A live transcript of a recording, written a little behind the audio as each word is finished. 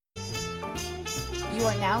You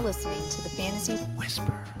are now listening to the Fantasy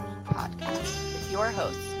Whisper podcast with your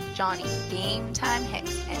hosts, Johnny Game Time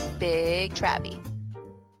Hicks and Big Travie.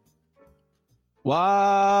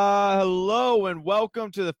 Hello and welcome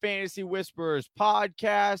to the Fantasy Whisperers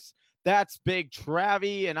podcast. That's Big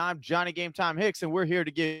Travie and I'm Johnny Game Time Hicks, and we're here to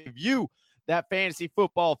give you that fantasy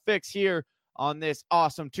football fix here on this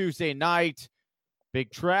awesome Tuesday night. Big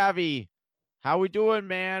Travie, how we doing,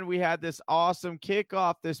 man? We had this awesome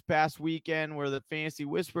kickoff this past weekend where the Fantasy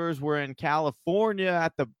Whisperers were in California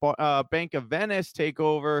at the Bank of Venice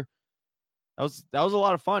takeover. That was a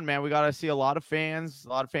lot of fun, man. We got to see a lot of fans. A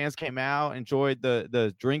lot of fans came out, enjoyed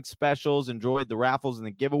the drink specials, enjoyed the raffles and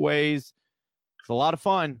the giveaways. It's a lot of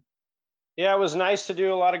fun. Yeah, it was nice to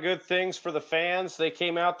do a lot of good things for the fans. They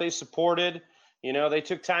came out, they supported. You know, they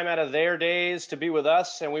took time out of their days to be with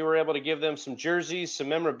us, and we were able to give them some jerseys, some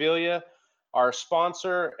memorabilia. Our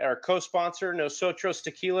sponsor, our co-sponsor, Nosotros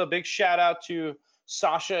Tequila. Big shout out to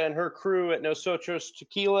Sasha and her crew at Nosotros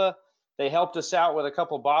Tequila. They helped us out with a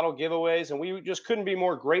couple bottle giveaways, and we just couldn't be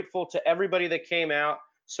more grateful to everybody that came out.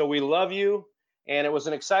 So we love you, and it was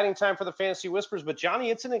an exciting time for the Fantasy Whispers. But, Johnny,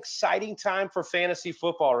 it's an exciting time for fantasy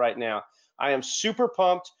football right now. I am super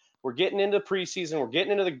pumped. We're getting into preseason. We're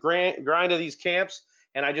getting into the grind of these camps,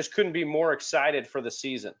 and I just couldn't be more excited for the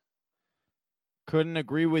season. Couldn't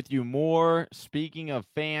agree with you more. Speaking of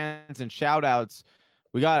fans and shout-outs,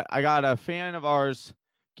 I got a fan of ours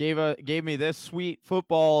gave me this sweet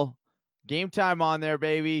football game time on there,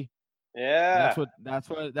 baby. Yeah. That's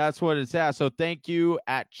what it's at. So thank you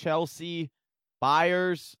at Chelsea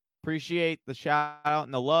Buyers. Appreciate the shout out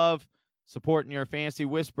and the love, supporting your Fantasy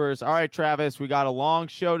Whispers. All right, Travis, we got a long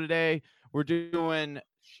show today. We're doing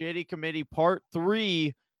Shitty Committee Part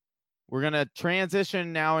 3. We're going to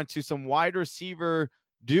transition now into some wide receiver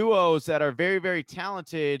duos that are very, very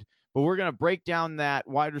talented, but we're going to break down that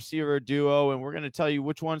wide receiver duo, and we're going to tell you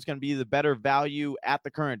which one's going to be the better value at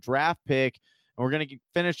the current draft pick. And we're going to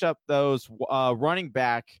finish up those running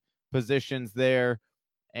back positions there.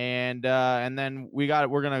 And then we're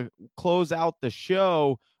going to close out the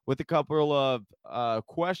show with a couple of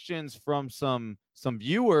questions from some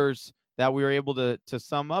viewers that we were able to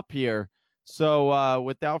sum up here. So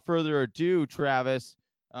without further ado, Travis,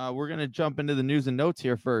 we're going to jump into the news and notes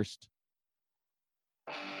here first.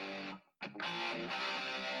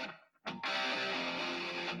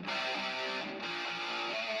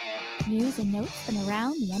 News and notes from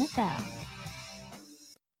around the NFL.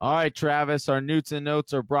 All right, Travis, our news and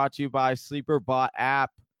notes are brought to you by SleeperBot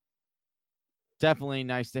app. Definitely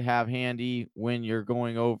nice to have handy when you're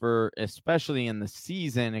going over, especially in the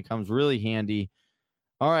season. It comes really handy.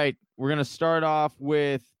 All right, we're going to start off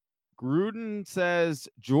with Gruden says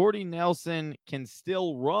Jordy Nelson can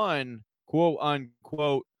still run, quote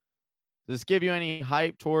unquote. Does this give you any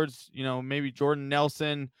hype towards, maybe Jordan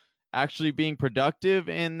Nelson actually being productive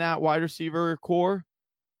in that wide receiver core?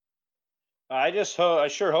 I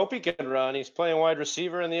sure hope he can run. He's playing wide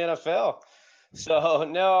receiver in the NFL. So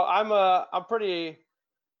no, I'm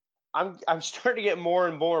starting to get more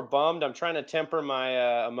and more bummed. I'm trying to temper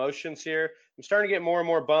my emotions here. I'm starting to get more and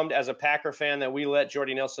more bummed as a Packer fan that we let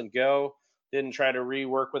Jordy Nelson go. Didn't try to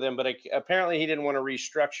rework with him, but apparently he didn't want to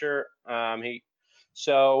restructure.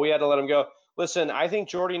 So we had to let him go. Listen, I think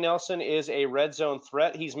Jordy Nelson is a red zone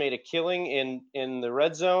threat. He's made a killing in the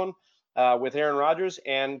red zone with Aaron Rodgers.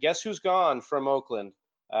 And guess who's gone from Oakland?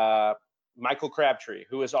 Michael Crabtree,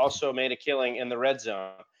 who has also made a killing in the red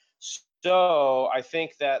zone. So I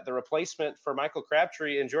think that the replacement for Michael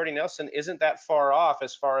Crabtree and Jordy Nelson isn't that far off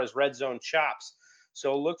as far as red zone chops.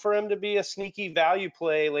 So look for him to be a sneaky value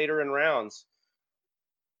play later in rounds.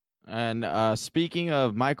 And speaking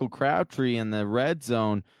of Michael Crabtree in the red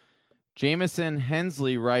zone, Jamison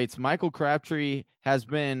Hensley writes, Michael Crabtree has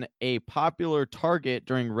been a popular target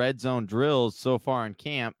during red zone drills so far in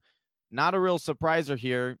camp. Not a real surpriser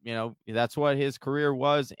here. That's what his career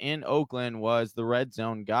was in Oakland, was the red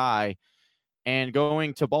zone guy. And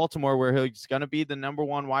going to Baltimore, where he's going to be the number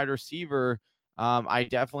one wide receiver, I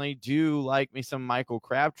definitely do like me some Michael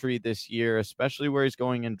Crabtree this year, especially where he's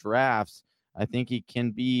going in drafts. I think he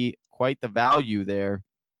can be quite the value there.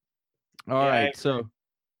 All right, so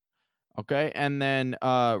okay, and then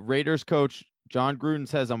Raiders coach John Gruden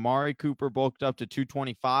says Amari Cooper bulked up to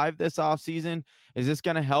 225 this offseason. Is this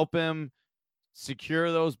going to help him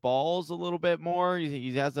secure those balls a little bit more?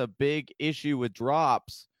 He has a big issue with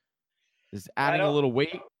drops. Is adding a little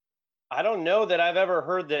weight? I don't know that I've ever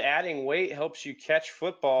heard that adding weight helps you catch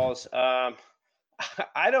footballs. I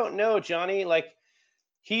don't know, Johnny. Like,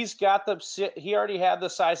 he already had the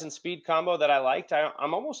size and speed combo that I liked.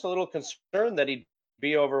 I'm almost a little concerned that he'd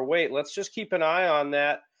be overweight. Let's just keep an eye on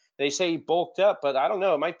that They say he bulked up, but I don't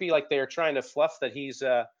know. It might be like they're trying to fluff that he's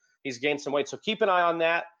gained some weight. So keep an eye on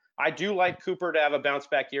that. I do like Cooper to have a bounce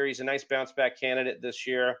back year. He's a nice bounce back candidate this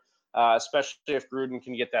year, especially if Gruden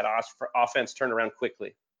can get that offense turned around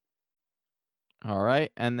quickly. All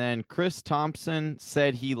right. And then Chris Thompson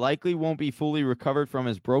said he likely won't be fully recovered from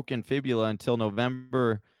his broken fibula until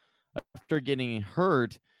November. After getting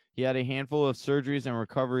hurt, he had a handful of surgeries and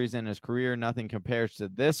recoveries in his career. Nothing compares to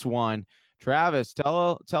this one. Travis,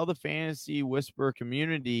 tell the Fantasy Whisperer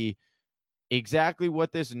community exactly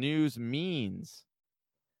what this news means.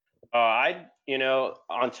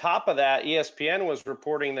 On top of that, ESPN was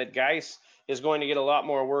reporting that Geis is going to get a lot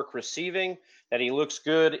more work receiving, that he looks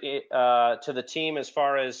good to the team as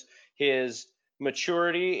far as his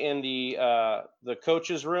maturity in the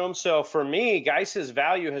coach's room. So for me, Geis's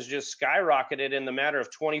value has just skyrocketed in the matter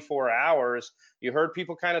of 24 hours. You heard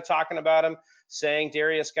people kind of talking about him, saying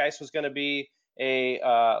Darius Geis was going to be a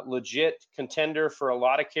legit contender for a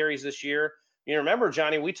lot of carries this year. You remember,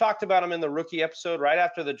 Johnny, we talked about him in the rookie episode right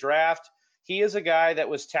after the draft. He is a guy that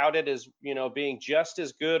was touted as, being just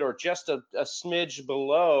as good or just a smidge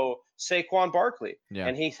below Saquon Barkley. Yeah.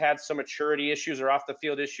 And he's had some maturity issues or off the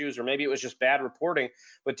field issues, or maybe it was just bad reporting.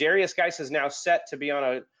 But Darius Geis is now set to be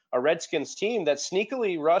on a Redskins team that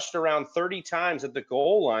sneakily rushed around 30 times at the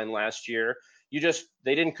goal line last year.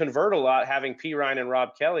 They didn't convert a lot having P. Ryan and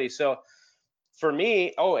Rob Kelly. So for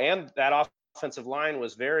me, and that offensive line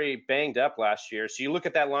was very banged up last year. So you look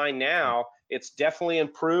at that line now, it's definitely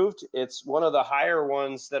improved. It's one of the higher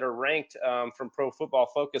ones that are ranked from Pro Football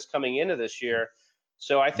Focus coming into this year.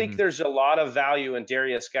 So I think there's a lot of value in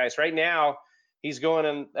Darius Geis. Right now, he's going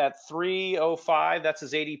in at 305. That's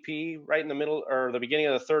his ADP, right in the middle or the beginning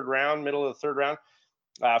of the third round, middle of the third round.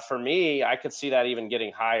 For me, I could see that even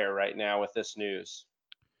getting higher right now with this news.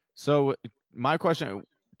 So my question,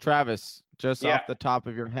 Travis, just off the top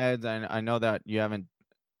of your heads, and I know that you haven't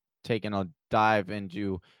taken a dive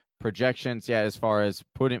into projections yet as far as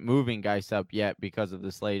moving Geis up yet because of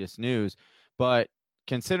this latest news, but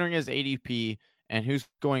considering his ADP and who's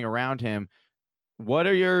going around him, what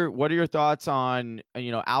are your thoughts on,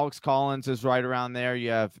 Alex Collins is right around there.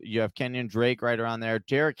 You have Kenyon Drake right around there.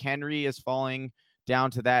 Derrick Henry is falling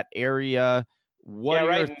down to that area.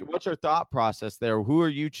 What's your thought process there? Who are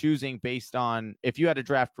you choosing based on, if you had a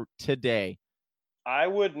draft for today? I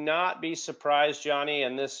would not be surprised, Johnny,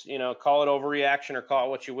 and this, call it overreaction or call it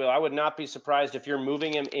what you will. I would not be surprised if you're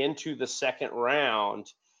moving him into the second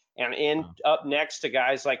round and up next to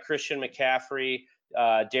guys like Christian McCaffrey,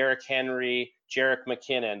 Derrick Henry, Jerick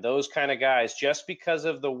McKinnon, those kind of guys, just because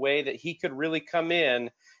of the way that he could really come in.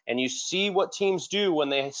 And you see what teams do when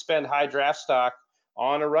they spend high draft stock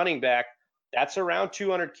on a running back. That's around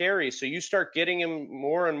 200 carries. So you start getting him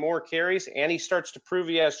more and more carries, and he starts to prove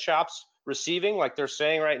he has chops receiving, like they're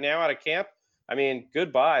saying right now out of camp. I mean,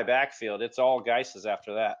 goodbye backfield. It's all Geis's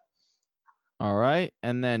after that. All right.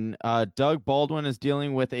 And then Doug Baldwin is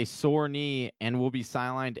dealing with a sore knee and will be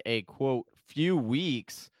sidelined a, quote, few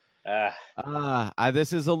weeks.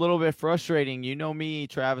 This is a little bit frustrating. You know me,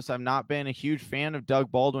 Travis. I've not been a huge fan of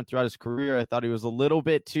Doug Baldwin throughout his career. I thought he was a little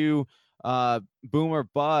bit too boomer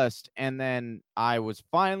bust, and then I was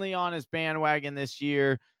finally on his bandwagon this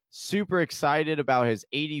year. Super excited about his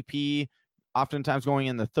ADP, oftentimes going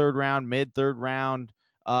in the third round, mid-third round,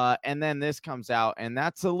 and then this comes out, and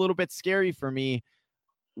that's a little bit scary for me.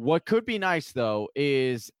 What could be nice, though,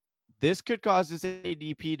 is this could cause his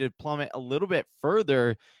ADP to plummet a little bit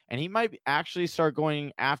further, and he might actually start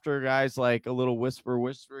going after guys like a little whisper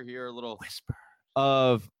here, a little whisper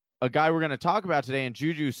of a guy we're going to talk about today, and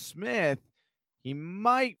Juju Smith. He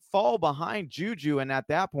might fall behind Juju, and at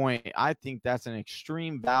that point, I think that's an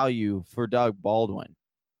extreme value for Doug Baldwin.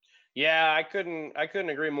 Yeah, I couldn't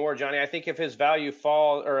agree more, Johnny. I think if his value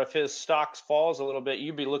falls, or if his stocks falls a little bit,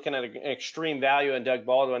 you'd be looking at an extreme value in Doug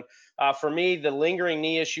Baldwin. For me, the lingering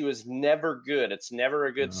knee issue is never good. It's never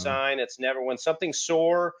a good sign. It's never, when something's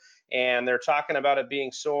sore and they're talking about it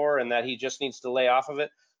being sore and that he just needs to lay off of it,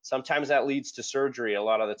 sometimes that leads to surgery a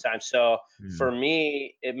lot of the time. So for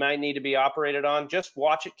me, it might need to be operated on. Just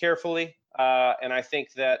watch it carefully. And I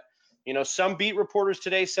think that, some beat reporters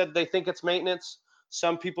today said they think it's maintenance.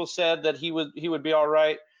 Some people said that he would be all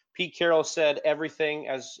right. Pete Carroll said everything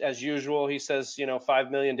as usual. He says, 5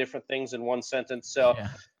 million different things in one sentence. So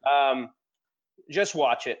just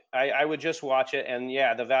watch it. I would just watch it. And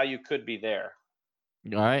the value could be there.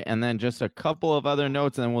 All right. And then just a couple of other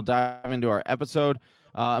notes, and then we'll dive into our episode.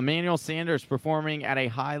 Emmanuel Sanders performing at a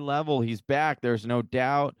high level. He's back. There's no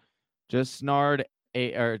doubt. Just snared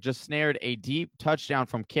a deep touchdown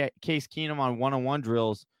from Case Keenum on one-on-one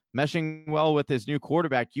drills, meshing well with his new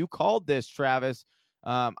quarterback. You called this, Travis.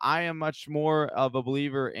 I am much more of a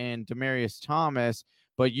believer in Demaryius Thomas,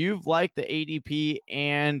 but you've liked the ADP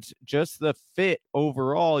and just the fit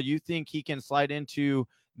overall. You think he can slide into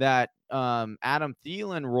that Adam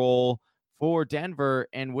Thielen role for Denver,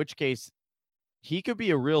 in which case he could be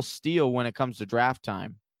a real steal when it comes to draft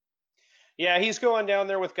time. Yeah, he's going down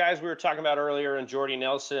there with guys we were talking about earlier, and Jordy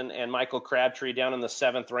Nelson and Michael Crabtree down in the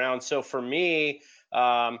 7th round. So for me,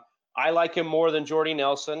 I like him more than Jordy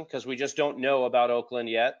Nelson because we just don't know about Oakland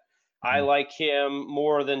yet. I like him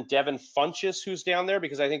more than Devin Funchess, who's down there,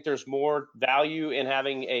 because I think there's more value in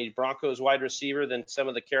having a Broncos wide receiver than some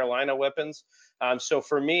of the Carolina weapons. So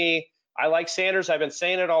for me, I like Sanders. I've been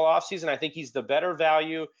saying it all offseason. I think he's the better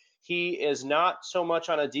value. He is not so much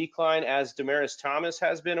on a decline as Demaryius Thomas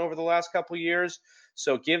has been over the last couple of years.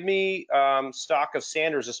 So give me stock of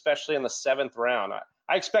Sanders, especially in the 7th round.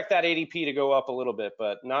 I expect that ADP to go up a little bit,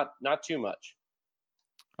 but not too much.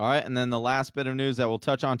 All right, and then the last bit of news that we'll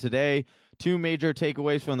touch on today, 2 major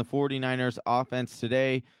takeaways from the 49ers offense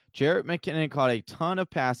today. Jerick McKinnon caught a ton of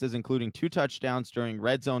passes, including 2 touchdowns during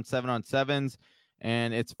red zone 7-on-7s.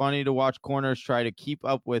 And it's funny to watch corners try to keep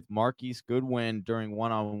up with Marquise Goodwin during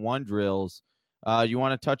one-on-one drills. You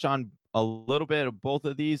want to touch on a little bit of both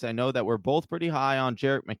of these? I know that we're both pretty high on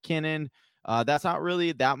Jerick McKinnon. That's not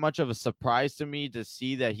really that much of a surprise to me to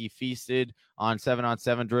see that he feasted on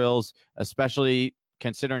 7-on-7 drills, especially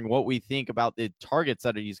considering what we think about the targets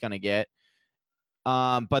that he's going to get.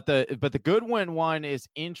 But the Goodwin one is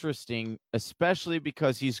interesting, especially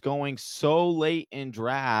because he's going so late in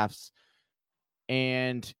drafts.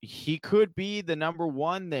 And he could be the number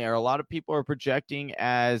 1 there. A lot of people are projecting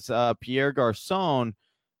as Pierre Garçon,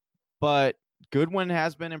 but Goodwin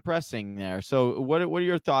has been impressing there. So what are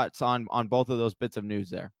your thoughts on both of those bits of news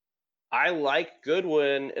there? I like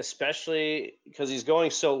Goodwin, especially because he's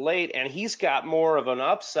going so late, and he's got more of an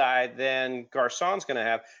upside than Garçon's going to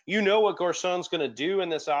have. You know what Garçon's going to do in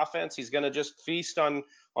this offense. He's going to just feast on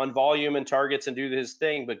volume and targets and do his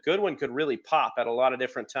thing. But Goodwin could really pop at a lot of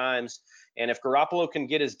different times. And if Garoppolo can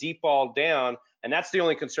get his deep ball down, and that's the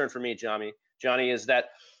only concern for me, Johnny, is that,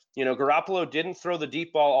 Garoppolo didn't throw the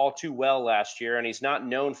deep ball all too well last year, and he's not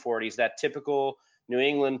known for it. He's that typical New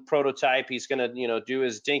England prototype. He's going to, do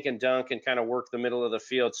his dink and dunk and kind of work the middle of the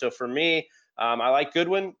field. So for me, I like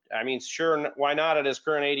Goodwin. I mean, sure, why not at his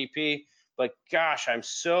current ADP? But gosh, I'm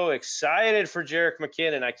so excited for Jerick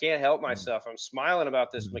McKinnon. I can't help myself. I'm smiling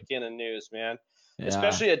about this McKinnon news, man. Yeah.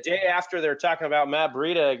 Especially a day after they're talking about Matt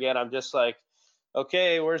Breida again. I'm just like,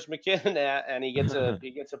 okay, where's McKinnon at? And he gets a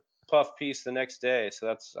puff piece the next day.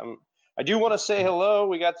 So I do want to say hello.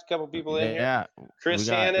 We got a couple people in here. Chris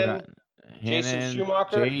Hannon, Jason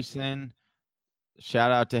Schumacher. Jason,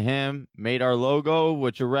 shout out to him. Made our logo,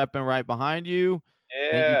 which you're repping right behind you.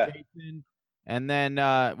 Yeah. Thank you, Jason. And then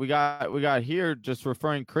we got here just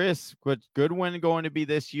referring Chris, but Goodwin going to be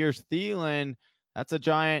this year's Thielen. That's a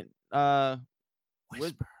giant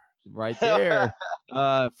whisper right there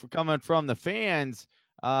for coming from the fans.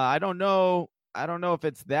 I don't know if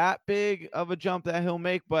it's that big of a jump that he'll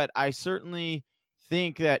make, but I certainly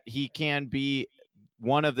think that he can be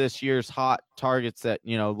one of this year's hot targets that,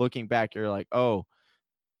 looking back, you're like, oh,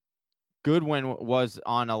 Goodwin was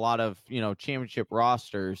on a lot of, championship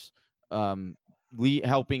rosters,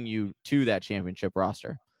 helping you to that championship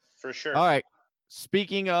roster. For sure. All right.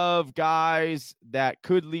 Speaking of guys that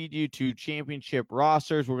could lead you to championship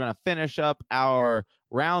rosters, we're going to finish up our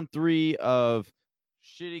round 3 of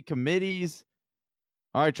shitty committees.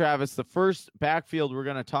 All right, Travis, the first backfield we're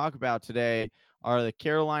going to talk about today are the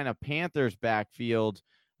Carolina Panthers backfield.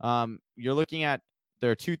 You're looking at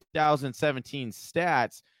their 2017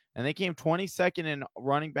 stats, and they came 22nd in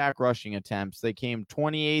running back rushing attempts. They came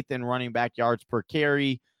 28th in running back yards per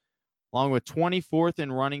carry, along with 24th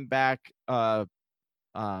in running back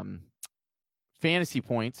fantasy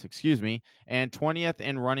points, and 20th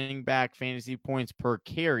in running back fantasy points per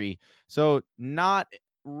carry. So not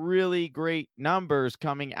really great numbers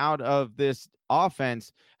coming out of this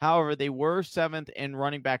offense. However, they were 7th in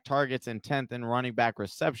running back targets and 10th in running back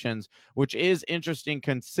receptions, which is interesting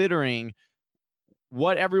considering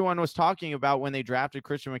what everyone was talking about when they drafted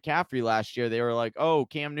Christian McCaffrey last year. They were like, oh,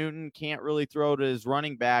 Cam Newton can't really throw to his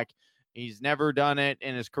running back. He's never done it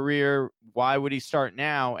in his career. Why would he start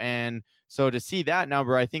now? And so to see that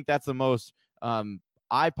number, I think that's the most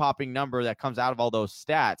eye-popping number that comes out of all those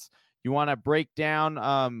stats. You want to break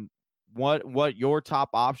down what your top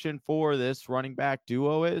option for this running back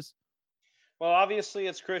duo is? Well, obviously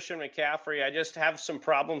it's Christian McCaffrey. I just have some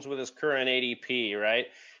problems with his current ADP, right?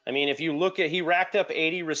 I mean, if you look at, he racked up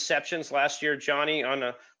 80 receptions last year, Johnny, on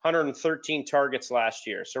 113 targets last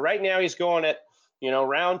year. So right now he's going at,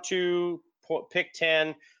 round 2.8 pick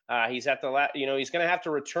 10. He's at the he's going to have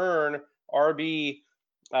to return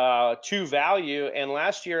RB2 value. And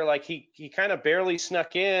last year, like he kind of barely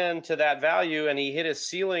snuck in to that value, and he hit his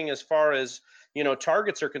ceiling as far as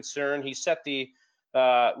targets are concerned. He set the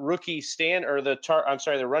rookie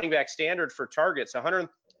the running back standard for targets, 100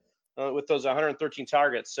 with those 113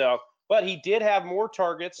 targets. So, but he did have more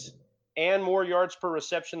targets and more yards per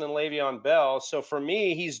reception than Le'Veon Bell. So for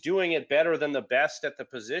me, he's doing it better than the best at the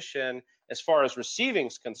position as far as receiving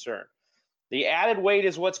is concerned. The added weight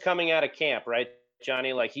is what's coming out of camp, right,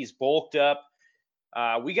 Johnny? Like he's bulked up.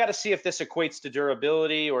 We got to see if this equates to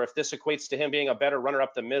durability or if this equates to him being a better runner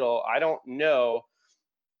up the middle. I don't know.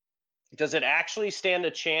 Does it actually stand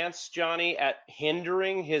a chance, Johnny, at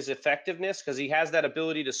hindering his effectiveness? Because he has that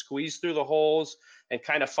ability to squeeze through the holes and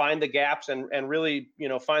kind of find the gaps and really,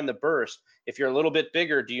 find the burst. If you're a little bit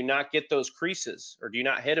bigger, do you not get those creases or do you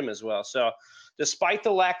not hit him as well? So despite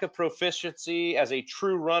the lack of proficiency as a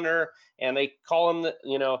true runner, and they call him,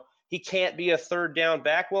 he can't be a third down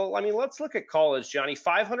back. Well, I mean, let's look at college, Johnny.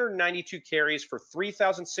 592 carries for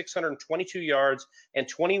 3,622 yards and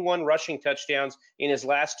 21 rushing touchdowns in his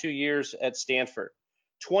last 2 years at Stanford.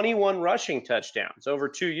 21 rushing touchdowns over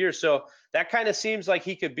 2 years. So that kind of seems like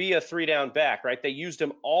he could be a 3-down back, right? They used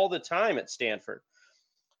him all the time at Stanford.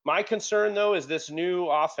 My concern, though, is this new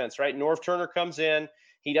offense, right? Norv Turner comes in.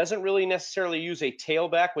 He doesn't really necessarily use a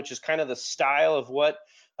tailback, which is kind of the style of what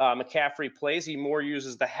McCaffrey plays. He more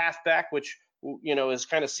uses the halfback, which, is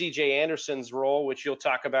kind of C.J. Anderson's role, which you'll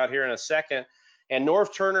talk about here in a second. And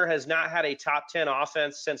Norv Turner has not had a top 10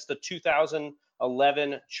 offense since the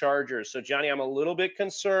 2011 Chargers. So, Johnny, I'm a little bit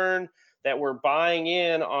concerned that we're buying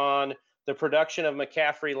in on the production of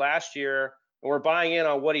McCaffrey last year, and we're buying in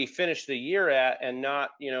on what he finished the year at and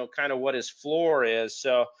not, kind of what his floor is.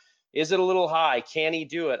 So is it a little high? Can he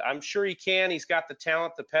do it? I'm sure he can. He's got the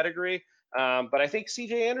talent, the pedigree. But I think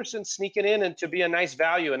C.J. Anderson's sneaking in and to be a nice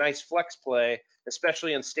value, a nice flex play,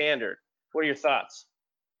 especially in standard. What are your thoughts?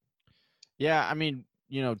 Yeah, I mean,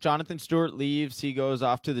 Jonathan Stewart leaves. He goes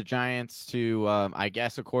off to the Giants to, I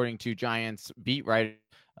guess, according to Giants beat writer,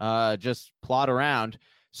 just plot around.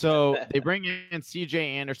 So they bring in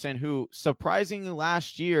C.J. Anderson, who surprisingly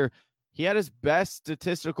last year, he had his best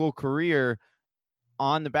statistical career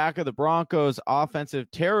on the back of the Broncos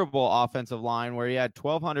terrible offensive line, where he had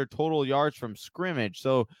 1,200 total yards from scrimmage.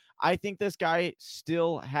 So I think this guy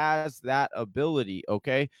still has that ability.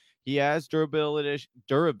 Okay. He has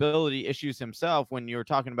durability issues himself. When you're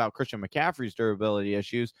talking about Christian McCaffrey's durability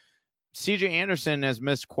issues, CJ Anderson has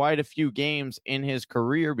missed quite a few games in his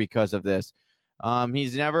career because of this.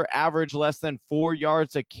 He's never averaged less than 4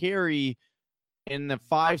 yards a carry in the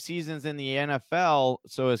 5 seasons in the NFL.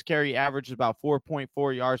 So his carry average is about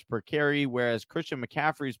 4.4 yards per carry, whereas Christian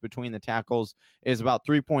McCaffrey's between the tackles is about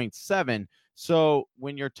 3.7. So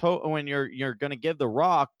when you're going to give the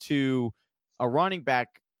rock to a running back,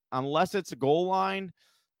 unless it's a goal line,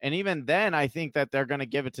 and even then, I think that they're going to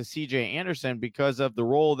give it to C.J. Anderson because of the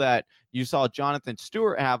role that you saw Jonathan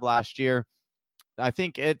Stewart have last year. I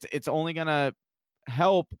think it's only going to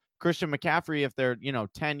help Christian McCaffrey if they're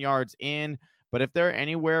 10 yards in. But if they're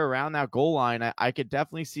anywhere around that goal line, I could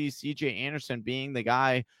definitely see C.J. Anderson being the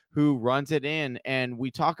guy who runs it in. And we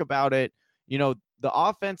talk about it, the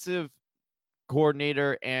offensive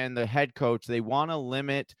coordinator and the head coach, they want to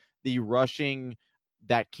limit the rushing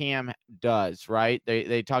that Cam does, right?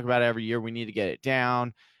 They talk about it every year. We need to get it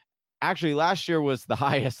down. Actually, last year was the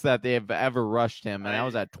highest that they have ever rushed him, and that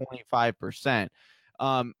was at 25%.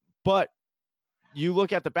 But you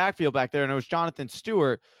look at the backfield back there, and it was Jonathan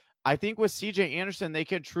Stewart. I think with C.J. Anderson, they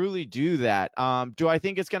could truly do that. Do I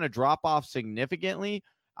think it's going to drop off significantly?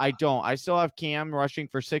 I don't. I still have Cam rushing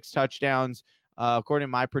for 6 touchdowns, according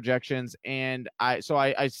to my projections, and I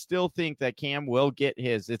still think that Cam will get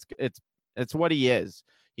his. It's what he is.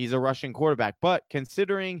 He's a rushing quarterback. But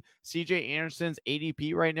considering C.J. Anderson's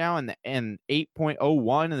ADP right now and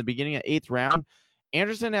 8.01 in the beginning of 8th round,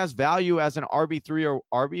 Anderson has value as an RB3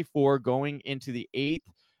 or RB4 going into the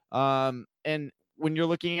 8th. And when you're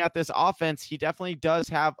looking at this offense, he definitely does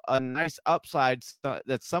have a nice upside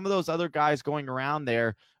that some of those other guys going around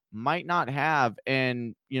there might not have.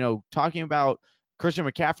 And, talking about Christian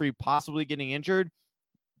McCaffrey possibly getting injured,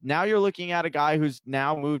 now you're looking at a guy who's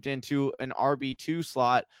now moved into an RB2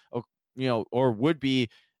 slot, or would be,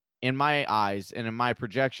 in my eyes and in my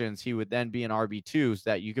projections, he would then be an RB2 so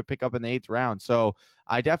that you could pick up in the 8th round. So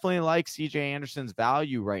I definitely like CJ Anderson's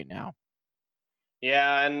value right now.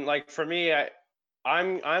 Yeah. And like for me,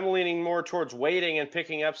 I'm leaning more towards waiting and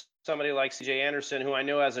picking up somebody like CJ Anderson, who I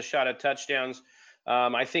know has a shot at touchdowns.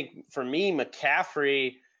 I think for me,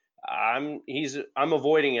 McCaffrey, I'm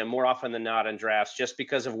avoiding him more often than not in drafts just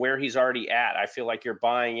because of where he's already at. I feel like you're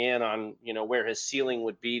buying in on, where his ceiling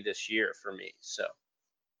would be this year for me. So.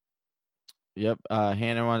 Yep.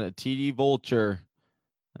 Hannah on a TD Vulture.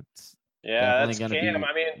 That's Cam. Be, I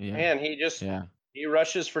mean, man, he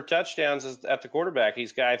rushes for touchdowns at the quarterback.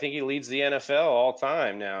 I think he leads the NFL all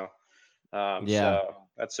time now. So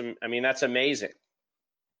that's amazing.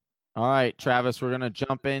 All right, Travis, we're going to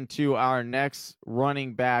jump into our next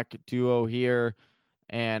running back duo here,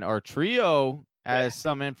 and our trio has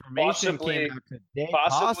some information came out today.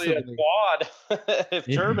 Possibly a quad if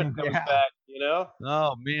Turbin comes back,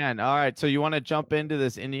 Oh, man. All right, so you want to jump into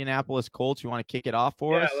this Indianapolis Colts? You want to kick it off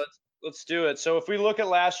for us? Yeah, let's do it. So if we look at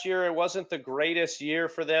last year, it wasn't the greatest year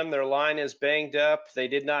for them. Their line is banged up. They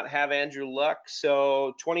did not have Andrew Luck.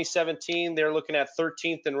 So 2017, they're looking at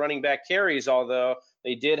 13th in running back carries, although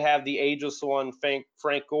they did have the ageless one,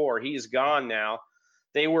 Frank Gore. He's gone now.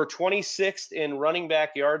 They were 26th in running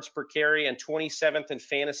back yards per carry and 27th in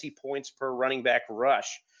fantasy points per running back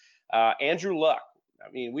rush. Andrew Luck, I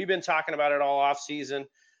mean, we've been talking about it all offseason.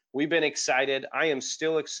 We've been excited. I am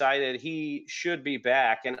still excited. He should be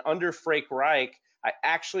back. And under Frank Reich, I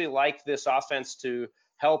actually like this offense to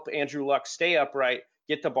help Andrew Luck stay upright,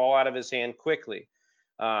 get the ball out of his hand quickly.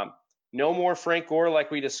 No more Frank Gore like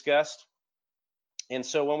we discussed. And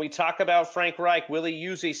so when we talk about Frank Reich, will he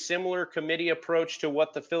use a similar committee approach to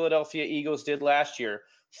what the Philadelphia Eagles did last year?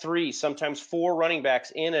 3, sometimes 4 running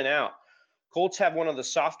backs in and out. Colts have one of the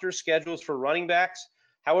softer schedules for running backs.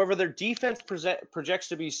 However, their defense projects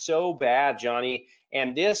to be so bad, Johnny,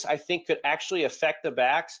 and this, I think, could actually affect the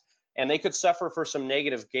backs, and they could suffer for some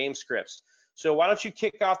negative game scripts. So why don't you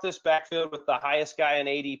kick off this backfield with the highest guy in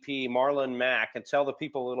ADP, Marlon Mack, and tell the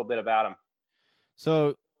people a little bit about him.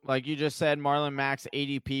 So, like you just said, Marlon Mack's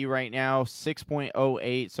ADP right now,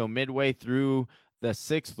 6.08, so midway through the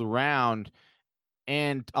 6th round.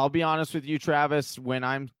 And I'll be honest with you, Travis, when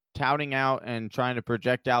I'm touting out and trying to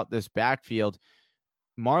project out this backfield,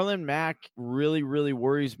 Marlon Mack really, really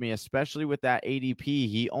worries me, especially with that ADP.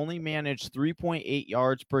 He only managed 3.8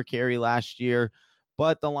 yards per carry last year,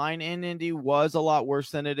 but the line in Indy was a lot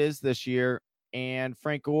worse than it is this year, and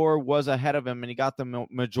Frank Gore was ahead of him, and he got the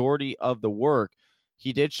majority of the work.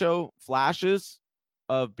 He did show flashes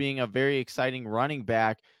of being a very exciting running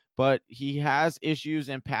back, but he has issues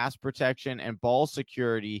in pass protection and ball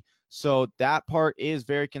security, so that part is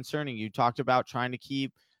very concerning. You talked about trying to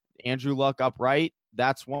keep Andrew Luck upright.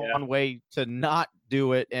 That's one way to not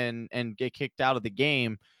do it and get kicked out of the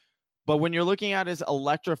game. But when you're looking at his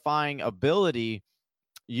electrifying ability,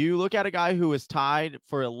 you look at a guy who was tied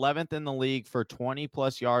for 11th in the league for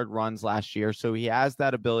 20-plus yard runs last year. So he has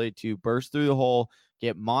that ability to burst through the hole,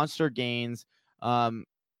 get monster gains.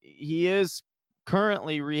 He is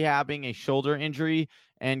currently rehabbing a shoulder injury.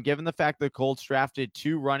 And given the fact that Colts drafted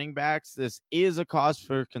 2 running backs, this is a cause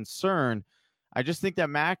for concern. I just think that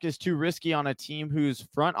Mack is too risky on a team whose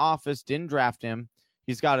front office didn't draft him.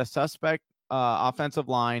 He's got a suspect offensive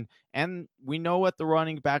line, and we know what the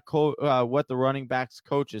running backs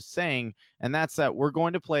coach is saying, and that's that we're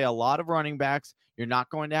going to play a lot of running backs. You're not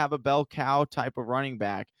going to have a bell cow type of running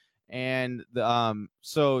back, and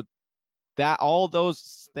so that all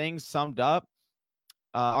those things summed up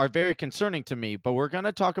are very concerning to me. But we're going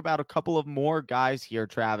to talk about a couple of more guys here,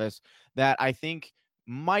 Travis, that I think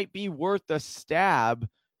might be worth a stab.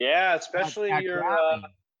 Yeah, especially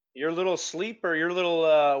your little sleeper, your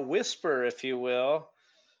little whisper, if you will.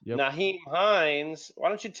 Yep. Nyheim Hines. Why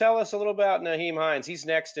don't you tell us a little about Nyheim Hines? He's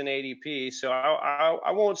next in ADP, so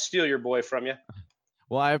I won't steal your boy from you.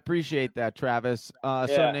 Well, I appreciate that, Travis. So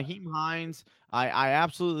Nyheim Hines, I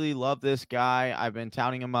absolutely love this guy. I've been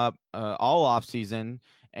touting him up all offseason,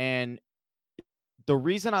 and the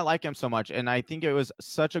reason I like him so much, and I think it was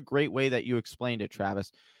such a great way that you explained it,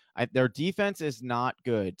 Travis, their defense is not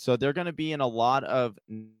good. So they're going to be in a lot of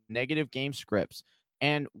negative game scripts.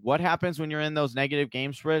 And what happens when you're in those negative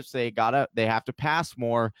game scripts? They have to pass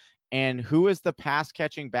more. And who is the pass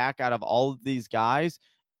catching back out of all of these guys?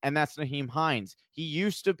 And that's Nyheim Hines. He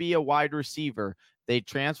used to be a wide receiver. They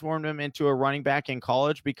transformed him into a running back in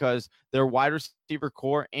college because their wide receiver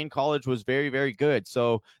core in college was very, very good.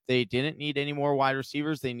 So they didn't need any more wide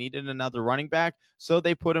receivers. They needed another running back. So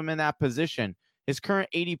they put him in that position. His current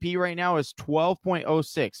ADP right now is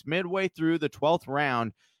 12.06, midway through the 12th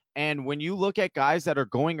round. And when you look at guys that are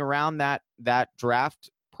going around that draft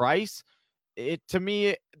price, it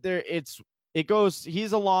goes,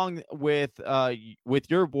 he's along with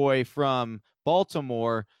your boy from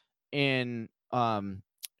Baltimore in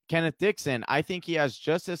Kenneth Dixon. I think he has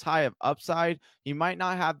just as high of upside. He might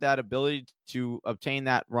not have that ability to obtain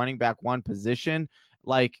that running back 1 position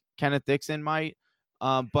like Kenneth Dixon might.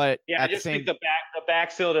 But yeah, I just think the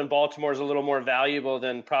backfield in Baltimore is a little more valuable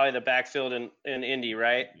than probably the backfield in Indy,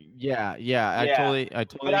 right? Yeah. I totally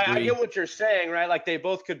But agree. I get what you're saying, right? Like they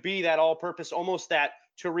both could be that all-purpose, almost that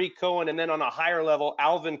Tariq Cohen, and then on a higher level,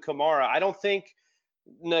 Alvin Kamara. I don't think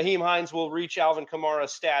Nyheim Hines will reach Alvin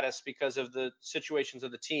Kamara's status because of the situations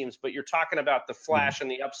of the teams, but you're talking about the flash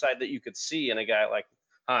and the upside that you could see in a guy like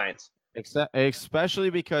Hines. Especially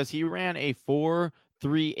because he ran a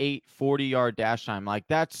 4.38 40-yard dash time. Like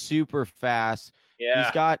that's super fast.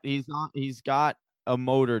 Yeah. He's got a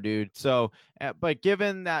motor, dude. So, but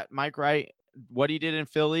given that Mike Wright, what he did in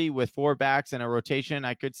Philly with 4 backs and a rotation,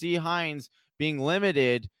 I could see Hines being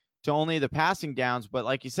limited to only the passing downs. But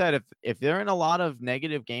like you said, if they're in a lot of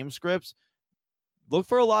negative game scripts, look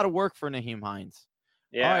for a lot of work for Nyheim Hines.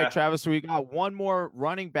 Yeah. All right, Travis, we got one more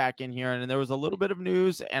running back in here, and there was a little bit of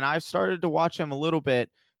news, and I've started to watch him a little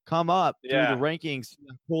bit come up through the rankings.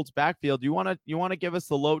 Colts backfield. You want to give us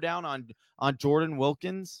the lowdown on Jordan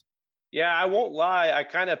Wilkins? Yeah, I won't lie. I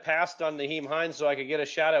kind of passed on Nyheim Hines so I could get a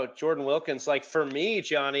shout out Jordan Wilkins. Like for me,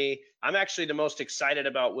 Johnny, I'm actually the most excited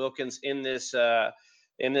about Wilkins in this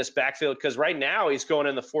backfield because right now he's going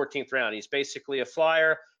in the 14th round. He's basically a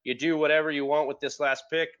flyer. You do whatever you want with this last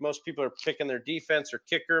pick. Most people are picking their defense or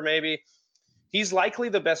kicker maybe. He's likely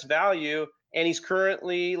the best value, and he's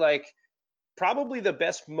currently like probably the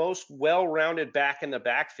best, most well-rounded back in the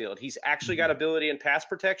backfield. He's actually got ability in pass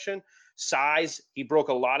protection, size. He broke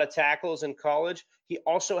a lot of tackles in college. He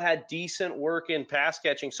also had decent work in pass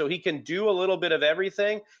catching, so he can do a little bit of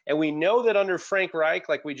everything. And we know that under Frank Reich,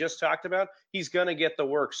 like we just talked about, he's going to get the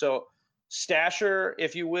work. So stasher,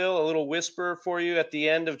 if you will, a little whisper for you at the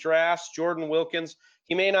end of drafts, Jordan Wilkins.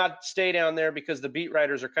 He may not stay down there because the beat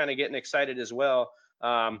writers are kind of getting excited as well.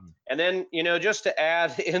 And then, just to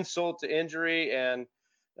add insult to injury and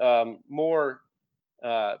more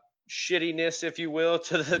shittiness, if you will,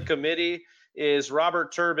 to the committee is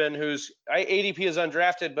Robert Turbin, whose ADP is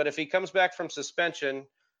undrafted, but if he comes back from suspension,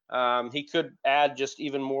 he could add just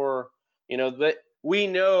even more, but we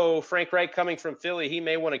know Frank Reich coming from Philly, he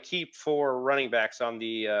may want to keep 4 running backs on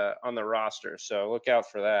the roster. So look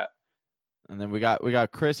out for that. And then we got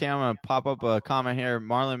Chris here. I'm going to pop up a comment here.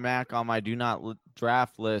 Marlon Mack on my do not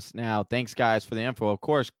draft list now. Thanks, guys, for the info. Of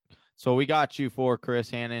course. So we got you for Chris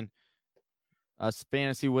Hannon. Us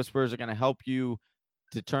Fantasy Whisperers are going to help you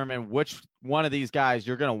determine which one of these guys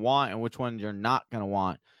you're going to want and which one you're not going to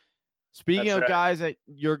want. Speaking of guys that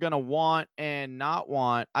you're going to want and not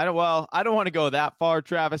want, I don't want to go that far,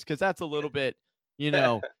 Travis, because that's a little bit,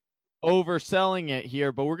 overselling it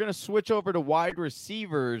here. But we're going to switch over to wide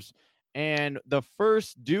receivers. And the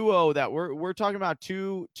first duo that we're talking about,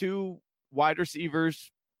 two wide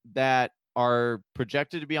receivers that are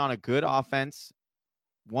projected to be on a good offense,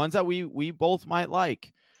 ones that we both might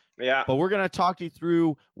like. Yeah. But we're going to talk you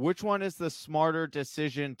through which one is the smarter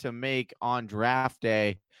decision to make on draft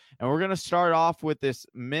day. And we're going to start off with this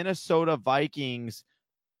Minnesota Vikings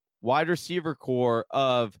wide receiver core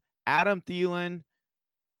of Adam Thielen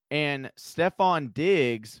and Stephon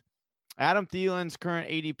Diggs. Adam Thielen's current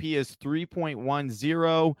ADP is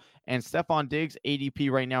 3.10, and Stephon Diggs'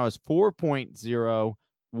 ADP right now is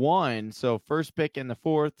 4.01. So first pick in the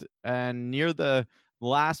 4th and near the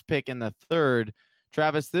last pick in the 3rd.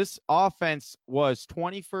 Travis, this offense was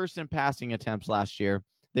 21st in passing attempts last year.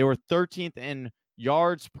 They were 13th in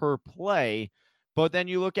yards per play. But then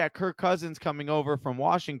you look at Kirk Cousins coming over from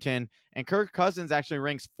Washington, and Kirk Cousins actually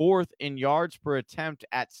ranks 4th in yards per attempt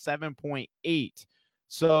at 7.8.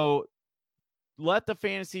 So let the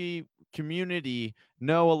fantasy community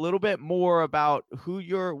know a little bit more about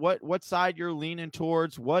what side you're leaning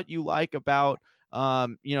towards, what you like about,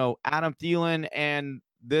 Adam Thielen and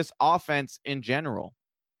this offense in general.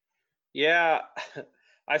 Yeah,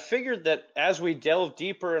 I figured that as we delved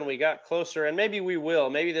deeper and we got closer, and maybe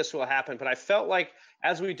this will happen, but I felt like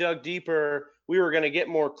as we dug deeper, we were going to get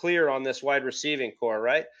more clear on this wide receiving core,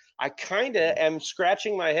 right? I kind of am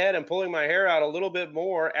scratching my head and pulling my hair out a little bit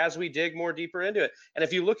more as we dig more deeper into it. And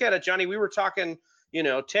if you look at it, Johnny, we were talking,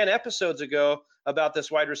 10 episodes ago about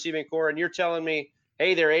this wide receiving core, and you're telling me,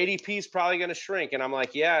 hey, their ADP is probably going to shrink. And I'm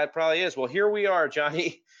like, yeah, it probably is. Well, here we are,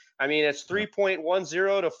 Johnny. I mean, it's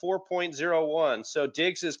 3.10 to 4.01. So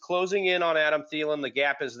Diggs is closing in on Adam Thielen. The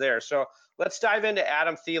gap is there. So let's dive into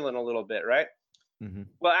Adam Thielen a little bit, right? Mm-hmm.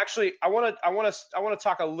 Well, actually, I want to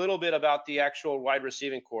talk a little bit about the actual wide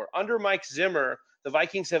receiving core. Under Mike Zimmer, the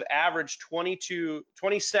Vikings have averaged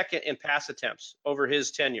 22nd in pass attempts over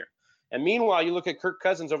his tenure. And meanwhile, you look at Kirk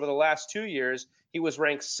Cousins over the last 2 years, he was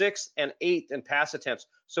ranked 6th and 8th in pass attempts.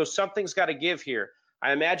 So something's got to give here.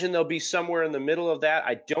 I imagine they'll be somewhere in the middle of that.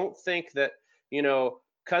 I don't think that,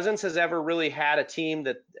 Cousins has ever really had a team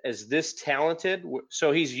that is this talented.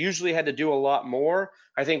 So he's usually had to do a lot more.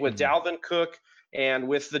 I think with Dalvin Cook and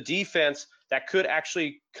with the defense, that could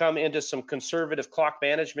actually come into some conservative clock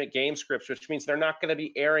management game scripts, which means they're not going to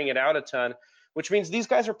be airing it out a ton, which means these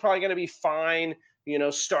guys are probably going to be fine,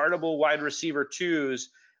 startable wide receiver twos.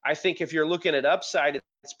 I think if you're looking at upside,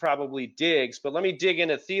 it's probably Diggs. But let me dig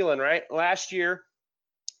into Thielen, right? Last year,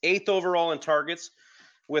 8th overall in targets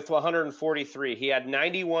with 143. He had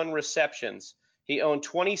 91 receptions. He owned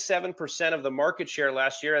 27% of the market share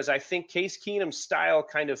last year, as I think Case Keenum's style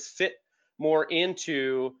kind of fit more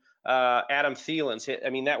into Adam Thielen's. I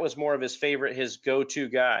mean, that was more of his go-to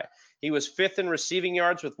guy. He was 5th in receiving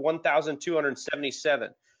yards with 1,277.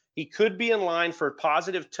 He could be in line for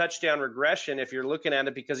positive touchdown regression if you're looking at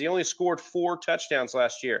it, because he only scored 4 touchdowns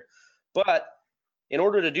last year. But in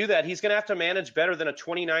order to do that, he's going to have to manage better than a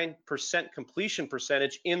 29% completion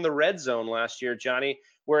percentage in the red zone last year, Johnny,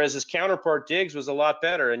 whereas his counterpart Diggs was a lot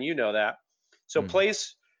better, and you know that. So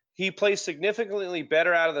he plays significantly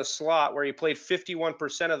better out of the slot, where he played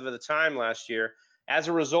 51% of the time last year. As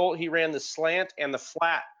a result, he ran the slant and the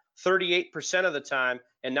flat 38% of the time,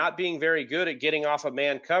 and not being very good at getting off of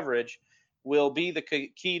man coverage will be the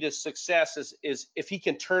key to success is if he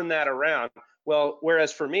can turn that around. Well,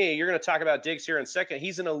 whereas for me, you're going to talk about Diggs here in a second.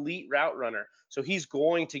 He's an elite route runner, so he's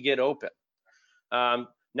going to get open.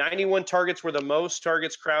 91 targets were the most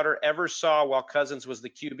targets Crowder ever saw while Cousins was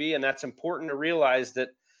the QB, and that's important to realize that,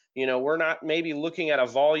 we're not maybe looking at a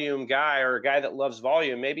volume guy or a guy that loves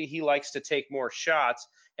volume. Maybe he likes to take more shots,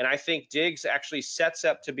 and I think Diggs actually sets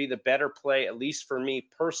up to be the better play, at least for me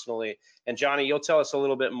personally. And Johnny, you'll tell us a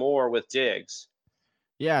little bit more with Diggs.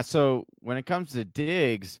 Yeah, so when it comes to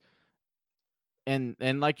Diggs, and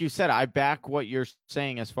like you said, I back what you're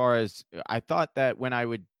saying as far as I thought that when I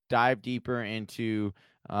would dive deeper into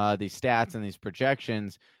these stats and these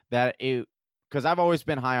projections, that because I've always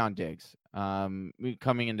been high on Diggs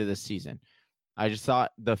coming into this season. I just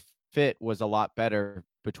thought the fit was a lot better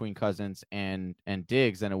between Cousins and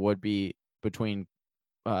Diggs than it would be between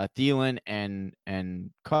Thielen and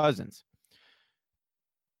Cousins.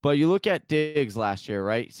 But you look at Diggs last year,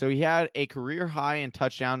 right? So he had a career high in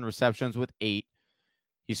touchdown receptions with 8.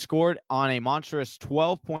 He scored on a monstrous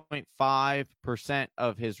 12.5%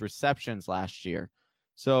 of his receptions last year.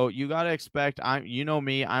 So you got to expect, you know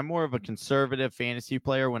me, I'm more of a conservative fantasy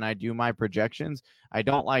player when I do my projections. I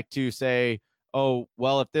don't like to say, oh,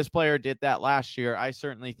 well, if this player did that last year, I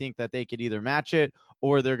certainly think that they could either match it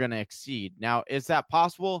or they're going to exceed. Now, is that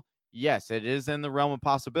possible? Yes, it is in the realm of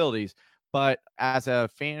possibilities. But as a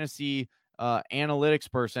fantasy analytics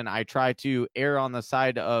person, I try to err on the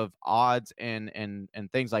side of odds and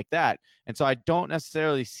things like that. And so I don't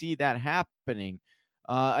necessarily see that happening.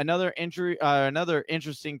 Another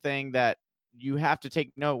interesting thing that you have to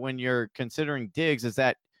take note when you're considering Diggs is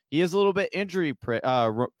that he is a little bit injury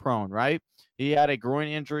prone, right? He had a groin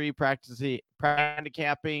injury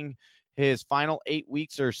handicapping his final 8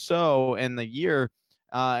 weeks or so in the year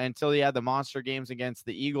until he had the monster games against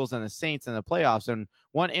the Eagles and the Saints in the playoffs. And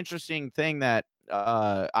one interesting thing that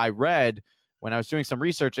I read when I was doing some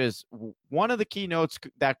research is one of the keynotes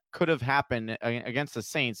that could have happened against the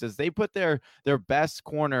Saints is they put their best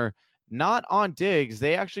corner not on Diggs.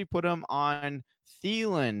 They actually put him on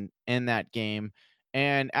Thielen in that game.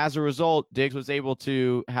 And as a result, Diggs was able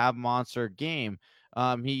to have monster game.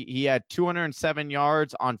 He had 207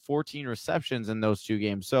 yards on 14 receptions in those 2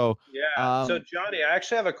 games. So yeah. So Johnny, I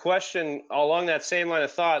actually have a question along that same line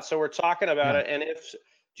of thought. So we're talking about it, and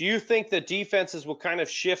do you think that defenses will kind of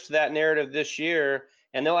shift that narrative this year,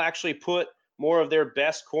 and they'll actually put more of their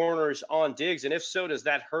best corners on Diggs? And if so, does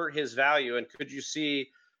that hurt his value? And could you see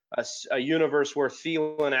a universe where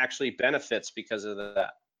Thielen actually benefits because of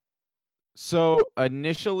that? So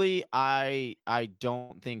initially, I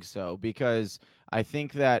don't think so, because I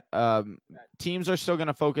think that teams are still going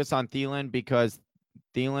to focus on Thielen because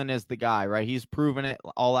Thielen is the guy, right? He's proven it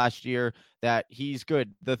all last year that he's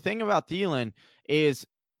good. The thing about Thielen is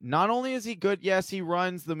not only is he good, yes, he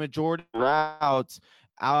runs the majority of routes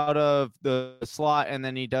out of the slot, and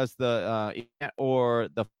then he does the or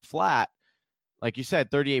the flat, like you said,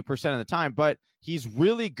 38% of the time, but he's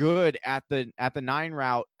really good at the 9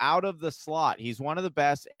 route out of the slot. He's one of the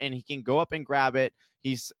best, and he can go up and grab it.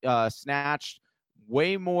 He's snatched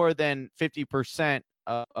way more than 50%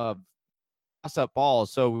 of toss-up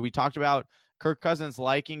balls. So we talked about Kirk Cousins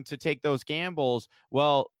liking to take those gambles.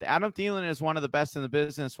 Well, Adam Thielen is one of the best in the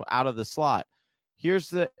business out of the slot. Here's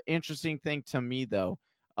the interesting thing to me, though.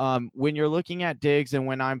 When you're looking at Diggs and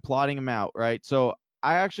when I'm plotting him out, right? So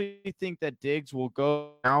I actually think that Diggs will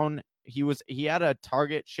go down he had a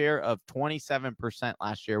target share of 27%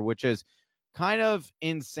 last year, which is kind of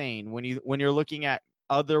insane when you're looking at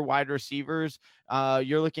other wide receivers.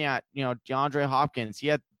 You're looking at, DeAndre Hopkins. He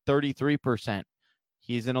had 33%.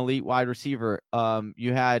 He's an elite wide receiver.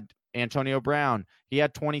 You had Antonio Brown. He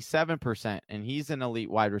had 27%, and he's an elite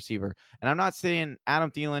wide receiver. And I'm not saying Adam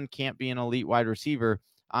Thielen can't be an elite wide receiver.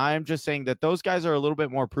 I'm just saying that those guys are a little bit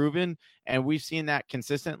more proven, and we've seen that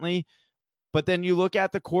consistently. But then you look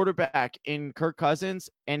at the quarterback in Kirk Cousins,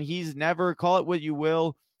 and he's never, call it what you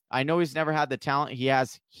will, I know he's never had the talent he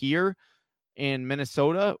has here in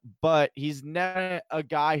Minnesota, but he's never a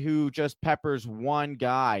guy who just peppers one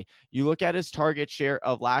guy. You look at his target share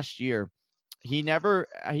of last year. He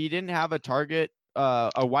didn't have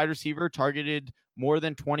a wide receiver targeted more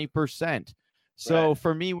than 20%. So right.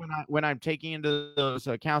 For me, when I'm taking into those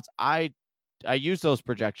accounts, I use those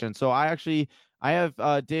projections. So I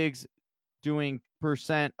have Diggs doing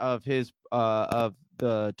percent of his of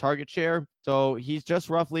the target share. So he's just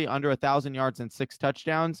roughly under 1,000 yards and 6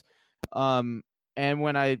 touchdowns. And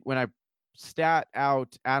when I stat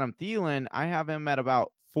out Adam Thielen, I have him at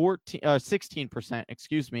about 16%,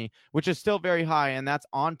 excuse me, which is still very high, and that's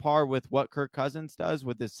on par with what Kirk Cousins does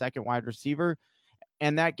with his second wide receiver.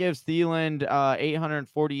 And that gives Thielen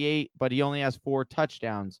 848, but he only has 4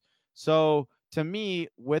 touchdowns. So to me,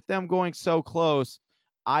 with them going so close,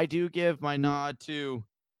 I do give my nod to.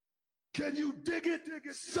 Can you dig it,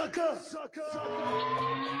 sucker?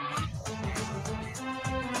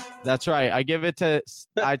 That's right. I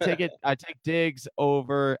take Diggs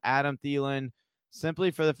over Adam Thielen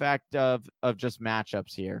simply for the fact of just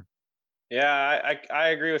matchups here. Yeah, I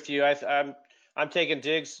agree with you. I'm taking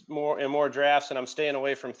Diggs more drafts, and I'm staying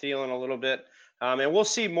away from Thielen a little bit. And we'll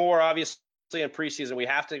see more, obviously, in preseason. We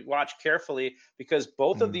have to watch carefully because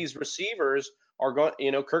both of these receivers are going,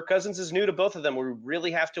 Kirk Cousins is new to both of them. We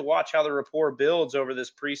really have to watch how the rapport builds over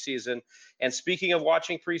this preseason. And speaking of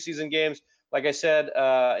watching preseason games, like I said,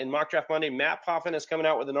 in Mock Draft Monday, Matt Poffin is coming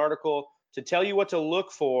out with an article to tell you what to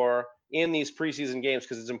look for in these preseason games,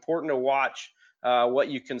 because it's important to watch what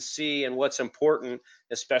you can see and what's important,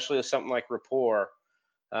 especially with something like rapport.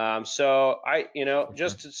 So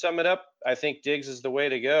just to sum it up, I think Diggs is the way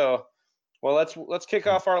to go. Well, let's kick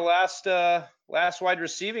off our last wide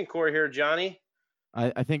receiving core here, Johnny.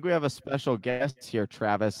 I think we have a special guest here,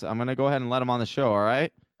 Travis. I'm going to go ahead and let him on the show, all right?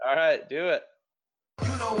 All right, do it. You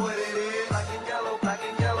know what it is, black and yellow, black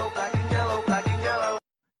and yellow, black and yellow, black and yellow.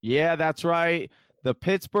 Yeah, that's right. The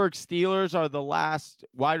Pittsburgh Steelers are the last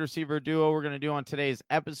wide receiver duo we're going to do on today's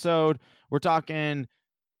episode. We're talking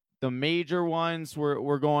the major ones.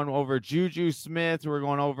 We're going over Juju Smith. We're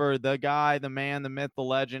going over the guy, the man, the myth, the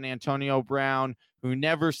legend, Antonio Brown, who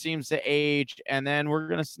never seems to age. And then we're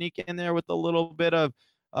going to sneak in there with a little bit of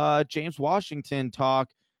James Washington talk.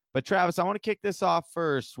 But Travis, I want to kick this off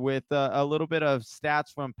first with a little bit of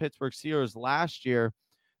stats from Pittsburgh Steelers last year.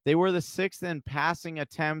 They were the 6th in passing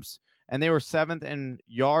attempts, and they were 7th in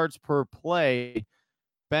yards per play.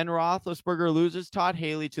 Ben Roethlisberger loses Todd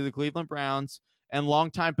Haley to the Cleveland Browns, and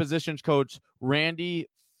longtime positions coach Randy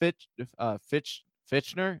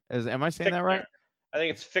Fichtner. Am I saying that right? I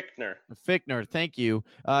think it's Fichtner. Fichtner, thank you.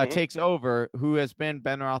 Takes over, who has been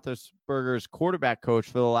Ben Roethlisberger's quarterback coach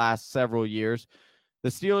for the last several years. The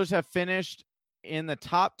Steelers have finished in the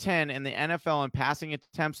top 10 in the NFL in passing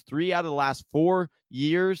attempts 3 out of the last 4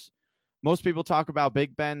 years. Most people talk about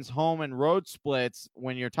Big Ben's home and road splits.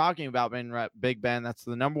 When you're talking about Big Ben, that's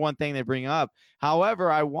the number one thing they bring up.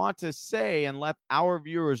 However, I want to say and let our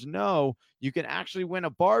viewers know you can actually win a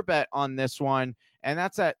bar bet on this one. And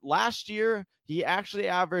that's that last year, he actually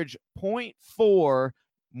averaged 0.4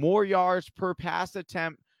 more yards per pass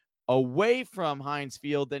attempt away from Heinz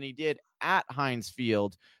Field than he did at Heinz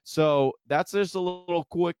Field. So that's just a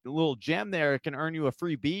little gem there. It can earn you a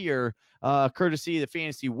free beer, courtesy of the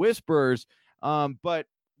Fantasy Whisperers. But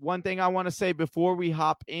one thing I want to say before we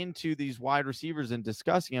hop into these wide receivers and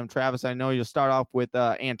discussing them, Travis, I know you'll start off with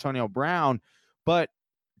Antonio Brown, but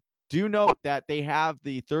do note that they have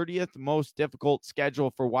the 30th most difficult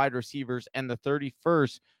schedule for wide receivers and the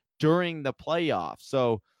 31st during the playoffs.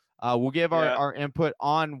 So we'll give our input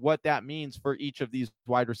on what that means for each of these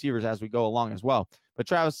wide receivers as we go along as well. But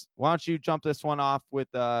Travis, why don't you jump this one off with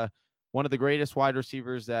one of the greatest wide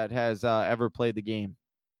receivers that has ever played the game?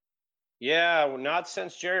 Yeah, not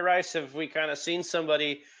since Jerry Rice have we kind of seen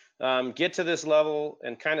somebody get to this level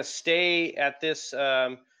and kind of stay at this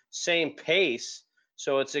same pace.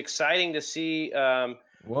 So it's exciting to see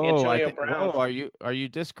Antonio Brown. Whoa, are you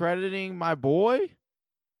discrediting my boy?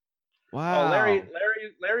 Wow. Oh,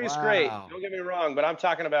 Larry's great. Don't get me wrong, but I'm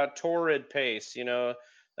talking about torrid pace.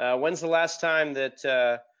 When's the last time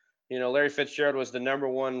that Larry Fitzgerald was the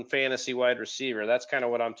 #1 fantasy wide receiver. That's kind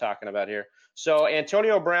of what I'm talking about here. So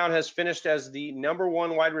Antonio Brown has finished as the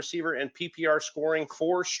 #1 wide receiver in PPR scoring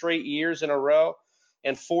 4 straight years in a row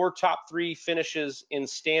and 4 top 3 finishes in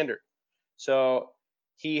standard. So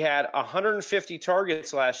he had 150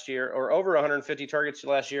 targets last year, or over 150 targets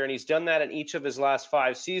last year, and he's done that in each of his last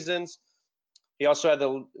 5 seasons. He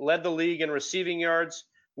also led the league in receiving yards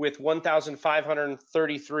with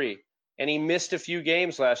 1,533, and he missed a few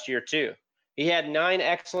games last year too. He had 9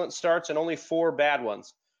 excellent starts and only 4 bad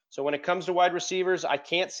ones. So when it comes to wide receivers, I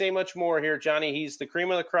can't say much more here, Johnny. He's the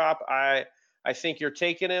cream of the crop. I think you're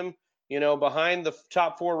taking him, behind the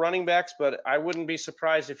top 4 running backs, but I wouldn't be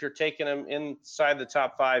surprised if you're taking him inside the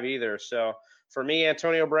top 5 either. So for me,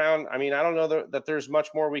 Antonio Brown, I don't know that there's much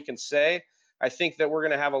more we can say. I think that we're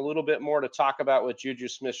going to have a little bit more to talk about with Juju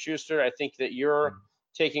Smith-Schuster. I think that you're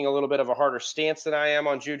taking a little bit of a harder stance than I am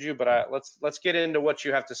on Juju, but let's get into what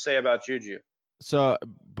you have to say about Juju. So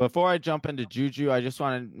before I jump into Juju, I just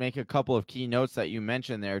want to make a couple of key notes that you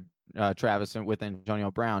mentioned there, Travis, with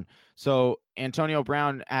Antonio Brown. So Antonio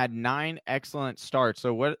Brown had 9 excellent starts.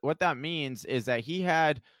 So what that means is that he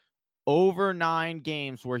had over 9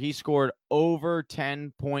 games where he scored over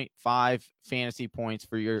 10.5 fantasy points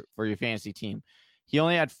for your fantasy team. He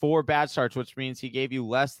only had 4 bad starts, which means he gave you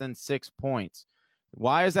less than 6 points.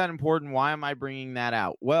 Why is that important? Why am I bringing that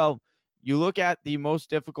out? Well, you look at the most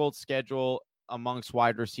difficult schedule amongst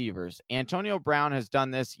wide receivers. Antonio Brown has done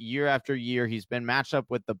this year after year. He's been matched up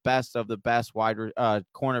with the best of the best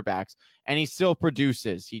cornerbacks, and he still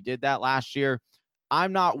produces. He did that last year.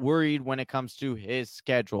 I'm not worried when it comes to his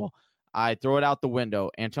schedule. I throw it out the window.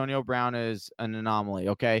 Antonio Brown is an anomaly,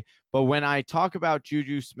 okay? But when I talk about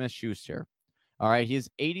Juju Smith-Schuster, all right, his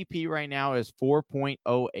ADP right now is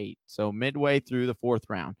 4.08, so midway through the 4th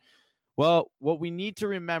round. Well, what we need to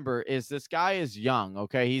remember is this guy is young,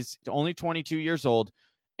 okay? He's only 22 years old.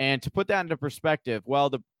 And to put that into perspective, well,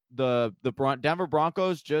 the Denver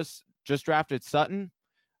Broncos just drafted Sutton.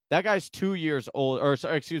 That guy's 2 years old, or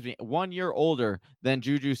sorry, excuse me, 1 year older than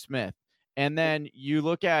Juju Smith. And then you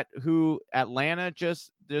look at who Atlanta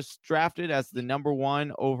just drafted as the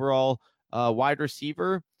 #1 overall wide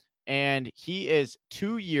receiver, and he is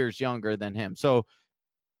 2 years younger than him. So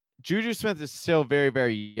Juju Smith is still very,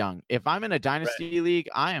 very young. If I'm in a dynasty league,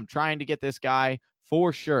 I am trying to get this guy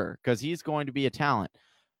for sure because he's going to be a talent.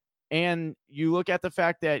 And you look at the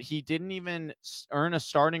fact that he didn't even earn a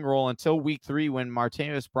starting role until week 3 when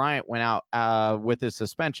Martavis Bryant went out with his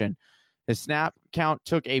suspension. His snap count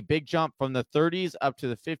took a big jump from the 30s up to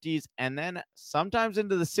the 50s and then sometimes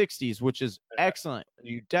into the 60s, which is excellent.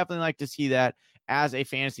 You definitely like to see that as a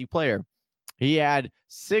fantasy player. He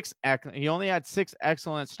only had 6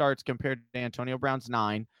 excellent starts compared to Antonio Brown's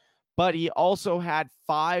 9, but he also had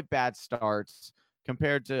 5 bad starts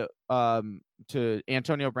compared to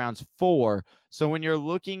Antonio Brown's 4. So when you're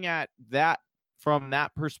looking at that from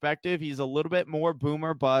that perspective, he's a little bit more boom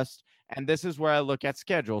or bust. And this is where I look at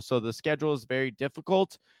schedule. So the schedule is very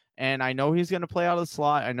difficult. And I know he's going to play out of the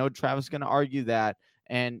slot. I know Travis is going to argue that.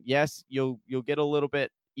 And yes, you'll get a little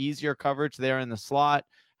bit easier coverage there in the slot.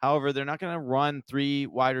 However, they're not going to run 3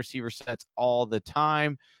 wide receiver sets all the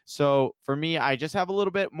time. So for me, I just have a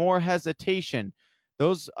little bit more hesitation.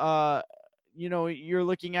 Those, you're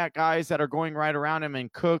looking at guys that are going right around him,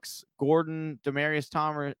 and Cooks, Gordon, Demaryius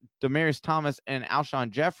Thomas, and Alshon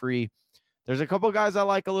Jeffrey. There's a couple of guys I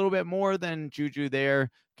like a little bit more than Juju there,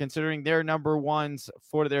 considering they're #1s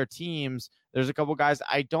for their teams. There's a couple of guys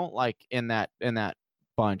I don't like in that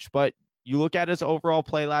bunch, but you look at his overall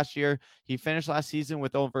play last year. He finished last season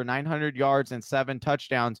with over 900 yards and 7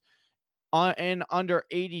 touchdowns and under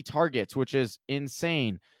 80 targets, which is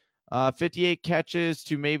insane. 58 catches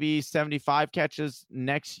to maybe 75 catches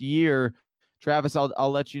next year. Travis,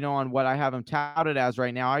 I'll let you know on what I have him touted as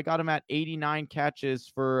right now. I got him at 89 catches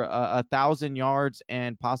for 1,000 yards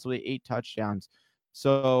and possibly 8 touchdowns.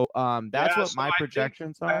 So that's what my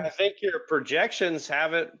projections are. I think your projections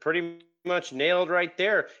have it pretty much nailed right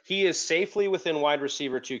there. He is safely within wide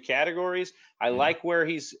receiver 2 categories. I like where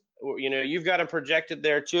he's, you've got him projected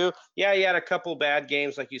there too. Yeah, he had a couple bad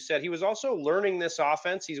games, like you said. He was also learning this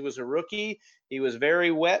offense. He was a rookie. He was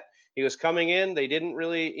very wet. He was coming in. They didn't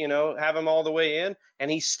really, have him all the way in, and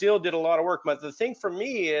he still did a lot of work. But the thing for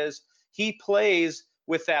me is he plays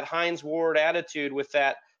with that Hines Ward attitude, with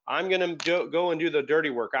that I'm going to go and do the dirty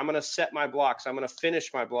work. I'm going to set my blocks. I'm going to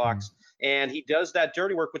finish my blocks. And he does that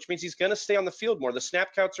dirty work, which means he's going to stay on the field more. The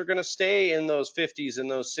snap counts are going to stay in those 50s and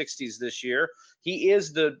those 60s this year. He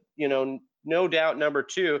is the, no doubt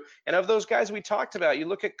 #2. And of those guys we talked about, you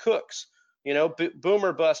look at Cooks,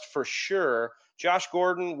 boomer bust for sure. Josh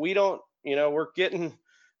Gordon, we don't, we're getting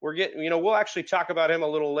we're getting, we'll actually talk about him a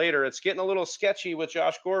little later. It's getting a little sketchy with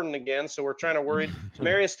Josh Gordon again, so we're trying to worry.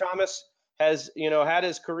 Demarius Thomas has, had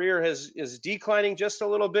his career is declining just a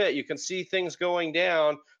little bit. You can see things going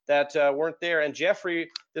down that weren't there. And Jeffrey,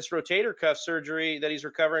 this rotator cuff surgery that he's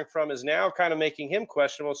recovering from is now kind of making him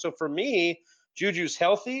questionable. So for me, Juju's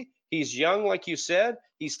healthy. He's young, like you said.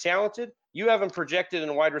 He's talented. You have him projected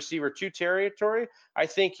in wide receiver 2 territory. I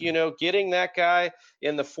think, getting that guy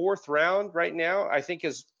in the 4th round right now, I think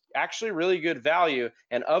is actually really good value.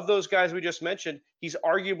 And of those guys we just mentioned, he's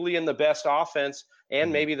arguably in the best offense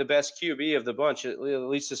and maybe the best QB of the bunch, at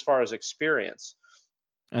least as far as experience.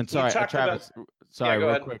 And sorry, Travis,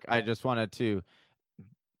 real quick. I just wanted to,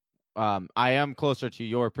 I am closer to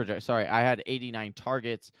your project. Sorry, I had 89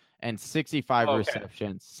 targets and 65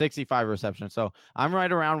 receptions. 65 receptions. So I'm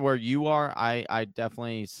right around where you are. I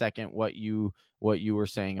definitely second what you were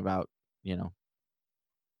saying about,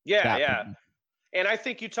 Yeah. And I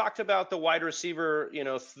think you talked about the wide receiver,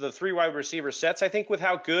 the 3 wide receiver sets. I think with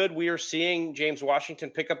how good we are seeing James Washington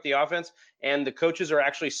pick up the offense, and the coaches are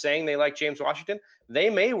actually saying they like James Washington, they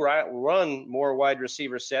may run more wide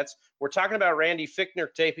receiver sets. We're talking about Randy Fichtner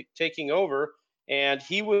taking over, and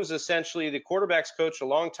he was essentially the quarterback's coach a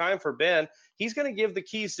long time for Ben. He's going to give the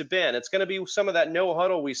keys to Ben. It's going to be some of that no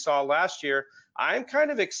huddle we saw last year. I'm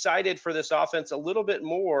kind of excited for this offense a little bit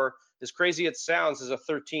more. As crazy it sounds, as a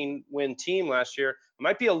 13-win team last year, I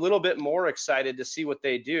might be a little bit more excited to see what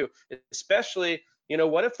they do, especially,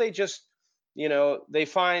 what if they just, they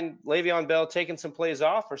find Le'Veon Bell taking some plays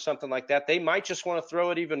off or something like that. They might just want to throw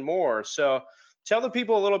it even more. So tell the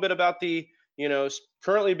people a little bit about the,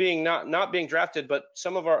 currently being not being drafted, but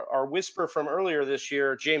some of our whisper from earlier this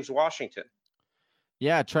year, James Washington.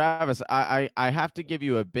 Yeah, Travis, I have to give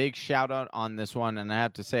you a big shout out on this one, and I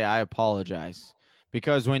have to say I apologize.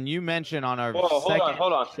 Because when you mentioned on our second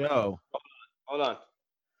show. Hold on.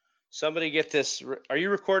 Somebody get this. Are you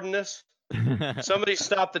recording this? Somebody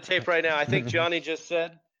stop the tape right now. I think Johnny just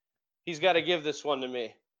said he's got to give this one to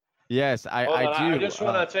me. Yes, I do. I just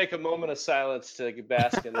want to take a moment of silence to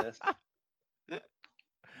bask in this. All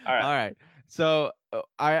right. So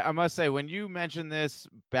I must say, when you mentioned this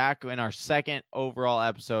back in our second overall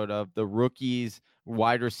episode of the rookies,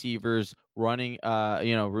 wide receivers running,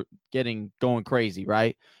 going crazy,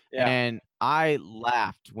 right? Yeah. And I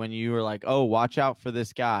laughed when you were like, "Oh, watch out for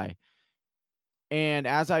this guy." And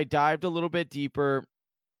as I dived a little bit deeper,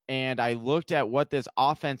 and I looked at what this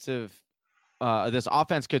offense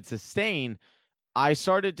could sustain, I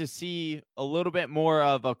started to see a little bit more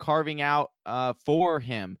of a carving out for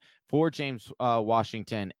James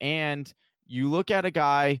Washington. And you look at a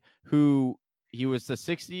guy who he was the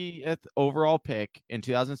 60th overall pick in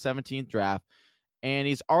 2017 draft, and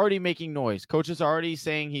he's already making noise. Coaches are already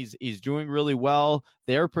saying he's doing really well.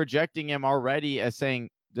 They're projecting him already as saying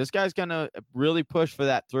this guy's going to really push for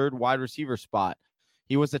that 3rd wide receiver spot.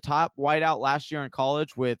 He was the top wideout last year in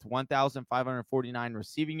college with 1,549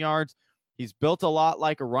 receiving yards. He's built a lot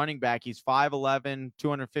like a running back. He's 5'11",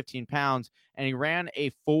 215 pounds, and he ran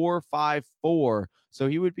a 4.54. So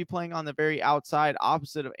he would be playing on the very outside,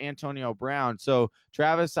 opposite of Antonio Brown. So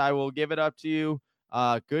Travis, I will give it up to you.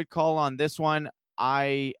 Good call on this one.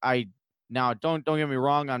 I now don't get me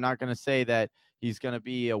wrong. I'm not going to say that he's going to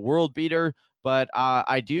be a world beater, but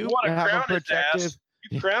I do have a projected.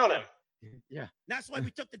 You crown him. Yeah, that's why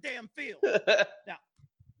we took the damn field. Now,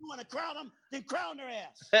 you want to crown them, then crown their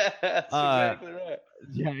ass. That's exactly right.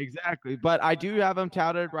 Yeah, exactly. But I do have him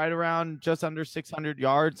touted right around just under 600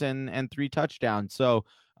 yards and 3 touchdowns. So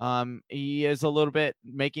he is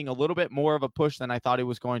making a little bit more of a push than I thought he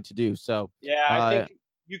was going to do. So yeah, I think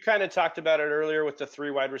you kind of talked about it earlier with the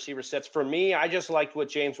 3 wide receiver sets. For me, I just liked what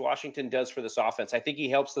James Washington does for this offense. I think he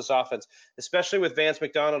helps this offense, especially with Vance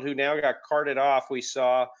McDonald, who now got carted off. We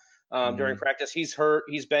saw during practice. He's hurt.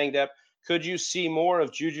 He's banged up. Could you see more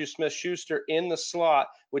of Juju Smith-Schuster in the slot,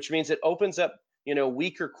 which means it opens up,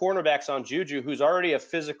 weaker cornerbacks on Juju, who's already a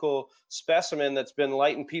physical specimen that's been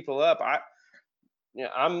lighting people up.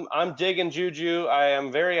 I'm digging Juju. I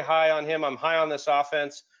am very high on him. I'm high on this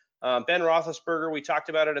offense. Ben Roethlisberger, we talked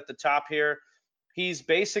about it at the top here. He's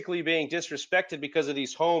basically being disrespected because of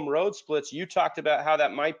these home road splits. You talked about how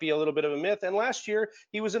that might be a little bit of a myth. And last year,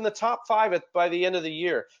 he was in the top 5 by the end of the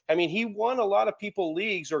year. I mean, he won a lot of people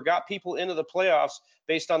leagues or got people into the playoffs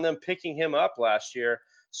based on them picking him up last year.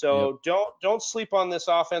 So don't sleep on this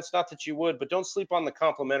offense. Not that you would, but don't sleep on the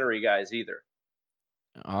complimentary guys either.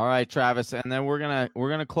 All right, Travis. And then we're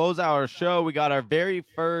gonna close our show. We got our very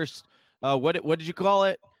first what did you call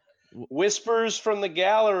it? Whispers from the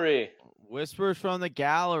gallery. Whispers from the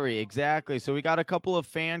gallery, exactly. So we got a couple of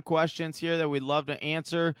fan questions here that we'd love to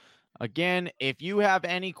answer. Again, if you have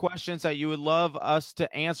any questions that you would love us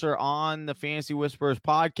to answer on the Fantasy Whisperers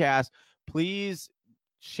podcast, please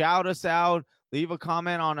shout us out. Leave a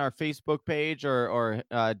comment on our Facebook page or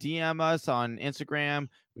DM us on Instagram.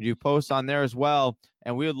 We do posts on there as well.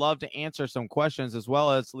 And we would love to answer some questions, as well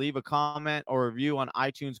as leave a comment or review on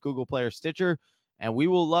iTunes, Google Play, or Stitcher. And we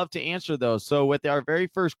will love to answer those. So with our very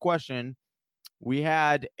first question, we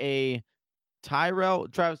had a Tyrell.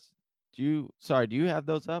 Travis, do you have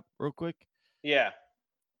those up real quick? Yeah.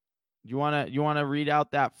 You wanna read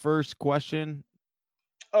out that first question?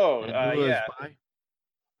 Oh, yeah.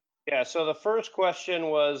 Yeah, so the first question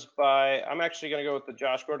was by, I'm actually going to go with the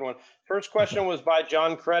Josh Gordon one. First question was by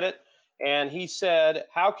John Credit, and he said,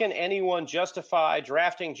 how can anyone justify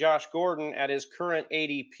drafting Josh Gordon at his current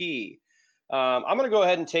ADP? I'm going to go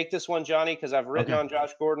ahead and take this one, Johnny, because I've written on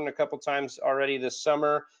Josh Gordon a couple times already this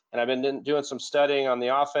summer, and I've been doing some studying on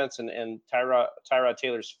the offense and Tyrod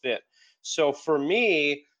Taylor's fit. So for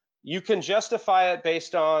me, you can justify it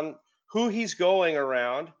based on who he's going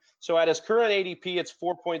around. So at his current ADP, it's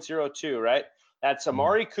 4.02, right? That's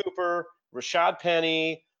Amari Cooper, Rashad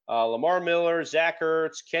Penny, Lamar Miller, Zach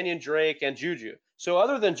Ertz, Kenyon Drake, and Juju. So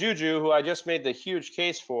other than Juju, who I just made the huge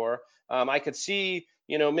case for, I could see,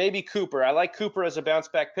 maybe Cooper. I like Cooper as a bounce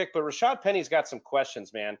back pick, but Rashad Penny's got some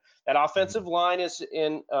questions, man. That offensive line is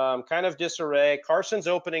in kind of disarray. Carson's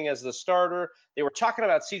opening as the starter. They were talking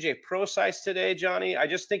about CJ Prosise today, Johnny. I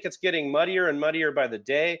just think it's getting muddier and muddier by the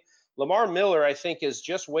day. Lamar Miller, I think, is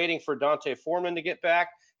just waiting for Dante Foreman to get back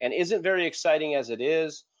and isn't very exciting as it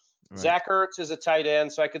is. Right. Zach Ertz is a tight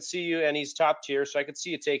end, so I could see you, and he's top tier, so I could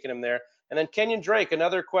see you taking him there. And then Kenyon Drake,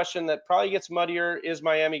 another question that probably gets muddier. Is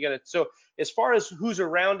Miami going to – so as far as who's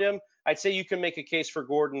around him, I'd say you can make a case for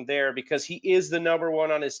Gordon there because he is the number one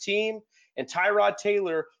on his team, and Tyrod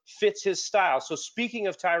Taylor fits his style. So speaking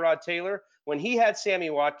of Tyrod Taylor, when he had Sammy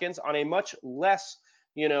Watkins on a much less –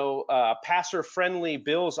 passer-friendly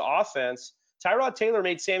Bills offense, Tyrod Taylor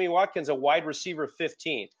made Sammy Watkins a wide receiver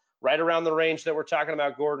 15, right around the range that we're talking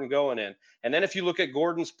about Gordon going in. And then if you look at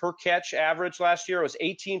Gordon's per-catch average last year, it was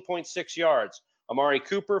 18.6 yards. Amari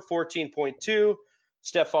Cooper, 14.2.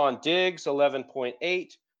 Stephon Diggs,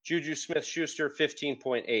 11.8. Juju Smith-Schuster,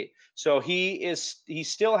 15.8. So he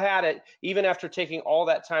still had it, even after taking all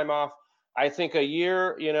that time off. I think a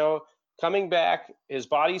year, coming back, his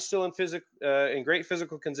body's still in great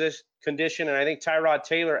physical condition, and I think Tyrod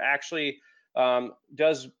Taylor actually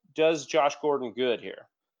does Josh Gordon good here.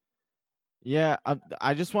 Yeah,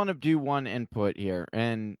 I just want to do one input here,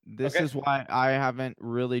 and this is why I haven't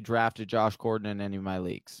really drafted Josh Gordon in any of my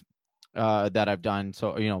leagues that I've done.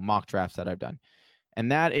 So mock drafts that I've done,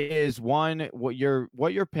 and that is one, what you're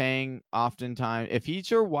paying. Oftentimes, if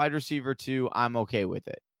he's your wide receiver 2, I'm okay with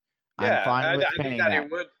it. Yeah, I'm fine with I paying think that that.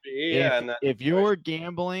 it would be. Yeah, if you're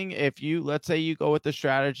gambling, let's say you go with the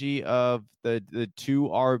strategy of the 2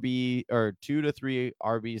 RB or 2 to 3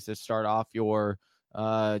 RBs to start off your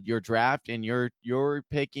draft, and you're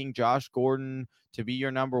picking Josh Gordon to be your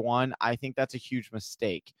number 1, I think that's a huge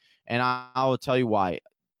mistake, and I will tell you why.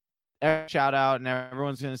 Shout out, and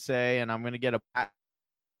everyone's gonna say, and I'm gonna get a pat,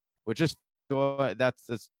 which is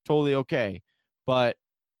that's totally okay, but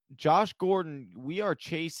Josh Gordon, we are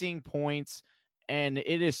chasing points, and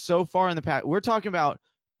it is so far in the past. We're talking about,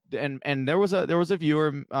 and there was a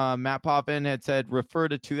viewer, Matt Poppin, had said refer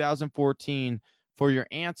to 2014 for your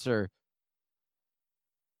answer.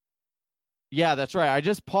 Yeah, that's right. I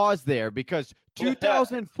just paused there because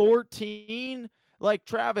 2014, like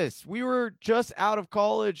Travis, we were just out of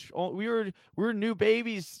college. We were new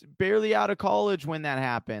babies, barely out of college when that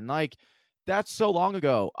happened. Like, that's so long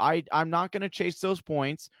ago. I'm not going to chase those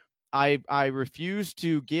points. I refuse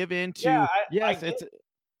to give in to.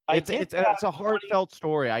 It's a heartfelt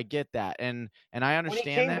story. I get that, and I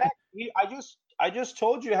understand that. Back, I just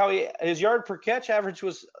told you how his yard per catch average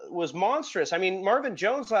was monstrous. I mean, Marvin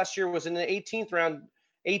Jones last year was in the 18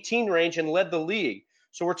 range and led the league.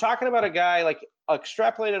 So we're talking about a guy like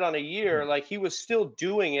extrapolated on a year, like he was still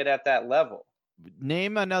doing it at that level.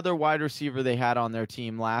 Name another wide receiver they had on their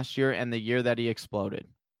team last year and the year that he exploded.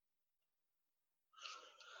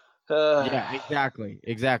 Yeah,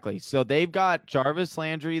 exactly. So they've got Jarvis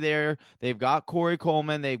Landry there. They've got Corey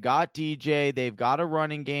Coleman. They've got DJ. They've got a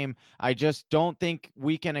running game. I just don't think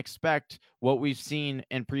we can expect what we've seen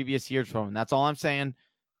in previous years from him. That's all I'm saying.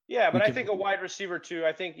 Yeah, but I think a wide receiver 2,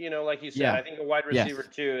 I think, like you said, I think a wide receiver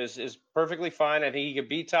 2 is perfectly fine. I think he could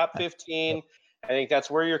be top 15. I think that's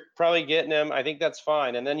where you're probably getting him. I think that's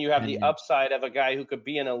fine. And then you have the upside of a guy who could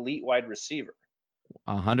be an elite wide receiver.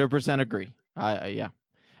 100% agree. Yeah.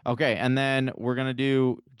 Okay, and then we're going to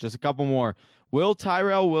do just a couple more. Will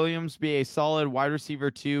Tyrell Williams be a solid wide receiver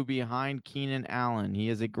 2 behind Keenan Allen? He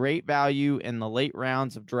is a great value in the late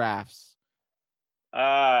rounds of drafts.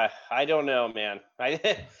 I don't know, man.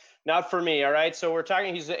 Not for me. All right. So we're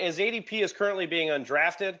talking. His ADP is currently being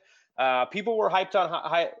undrafted. People were hyped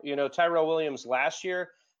on Tyrell Williams last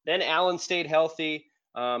year. Then Allen stayed healthy.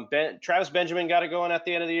 Travis Benjamin got it going at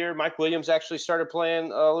the end of the year. Mike Williams actually started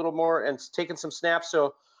playing a little more and taking some snaps.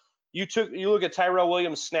 So you look at Tyrell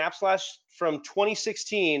Williams snaps from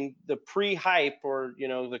 2016, the pre-hype, or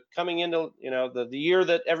the coming into the year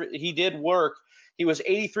that he did work. He was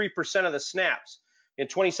 83% of the snaps. In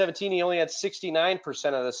 2017, he only had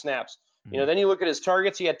 69% of the snaps. Then you look at his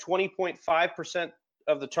targets. He had 20.5%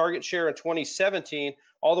 of the target share in 2017,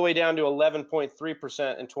 all the way down to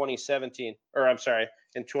 11.3% in 2017. Or I'm sorry,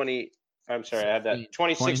 I had that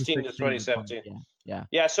 2016 to 2017.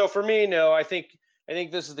 Yeah. So for me, no, I think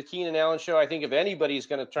this is the Keenan Allen show. I think if anybody's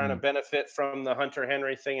going to try to benefit from the Hunter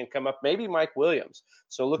Henry thing and come up, maybe Mike Williams.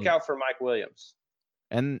 So look out for Mike Williams.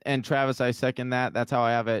 And Travis, I second that. That's how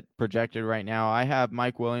I have it projected right now. I have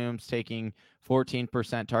Mike Williams taking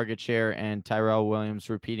 14% target share and Tyrell Williams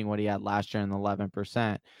repeating what he had last year in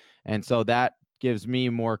 11%. And so that gives me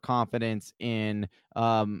more confidence in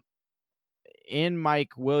Mike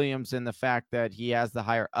Williams and the fact that he has the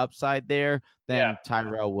higher upside there than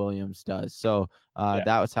Tyrell Williams does. So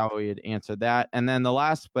that was how we would answer that. And then the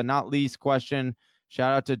last but not least question,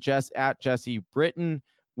 shout out to Jesse Britton.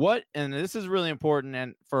 And this is really important,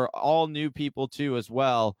 and for all new people too, as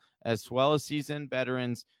well as seasoned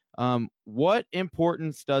veterans, what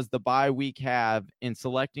importance does the bye week have in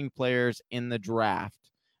selecting players in the draft?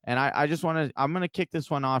 And I'm going to kick this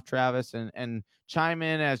one off, Travis, and chime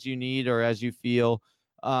in as you need or as you feel.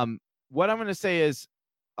 What I'm going to say is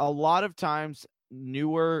a lot of times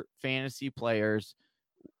newer fantasy players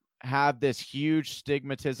have this huge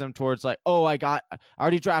stigmatism towards like, oh, I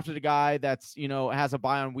already drafted a guy that's, has a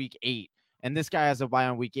bye on week 8, and this guy has a bye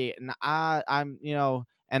on week 8. And I'm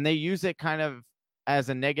and they use it kind of as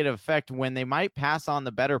a negative effect when they might pass on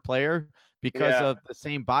the better player because of the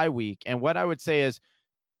same bye week. And what I would say is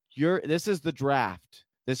this is the draft.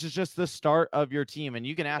 This is just the start of your team. And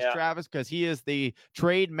you can ask Travis, because he is the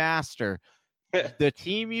trade master. The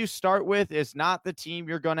team you start with is not the team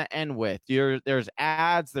you're going to end with. There's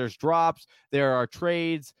ads, there's drops, there are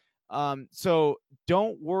trades. So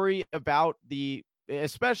don't worry about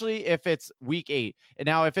especially if it's week 8. And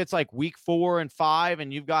now if it's like week 4 and 5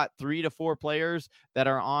 and you've got 3 to 4 players that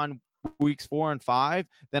are on weeks 4 and 5,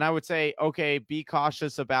 then I would say, okay, be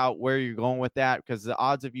cautious about where you're going with that, because the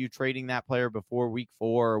odds of you trading that player before week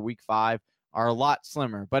 4 or week 5 are a lot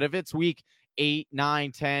slimmer. But if it's week 8,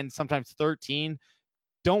 9, 10, sometimes 13,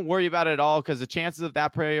 don't worry about it at all, because the chances of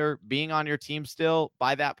that player being on your team still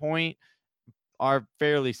by that point are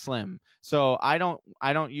fairly slim. So I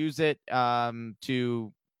don't use it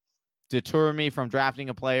to deter me from drafting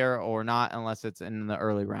a player or not, unless it's in the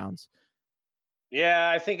early rounds.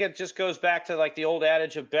 Yeah, I think it just goes back to like the old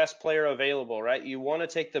adage of best player available, right? You want to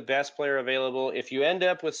take the best player available. If you end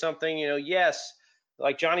up with something, yes,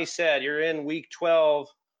 like Johnny said, you're in week 12,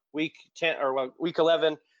 week 10, or week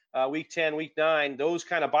 11, week 10, week 9, those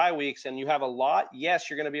kind of bye weeks, and you have a lot, yes,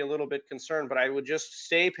 you're going to be a little bit concerned, but I would just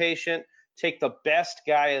stay patient, take the best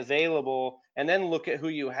guy available, and then look at who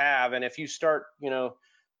you have. And if you start,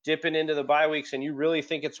 dipping into the bye weeks and you really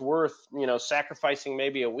think it's worth, sacrificing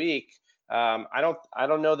maybe a week, I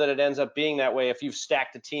don't know that it ends up being that way if you've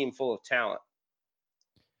stacked a team full of talent.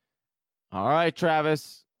 All right,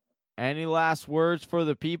 Travis, any last words for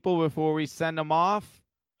the people before we send them off?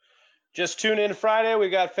 Just tune in Friday. We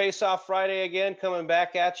got Face Off Friday again coming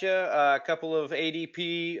back at you. A couple of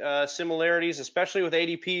ADP similarities, especially with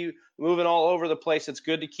ADP moving all over the place. It's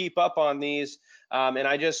good to keep up on these. And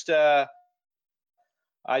I just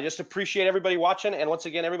appreciate everybody watching. And once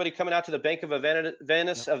again, everybody coming out to the Bank of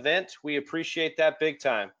Venice event. We appreciate that big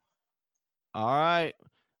time. All right.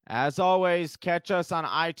 As always, catch us on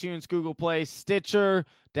iTunes, Google Play, Stitcher.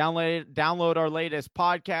 Download our latest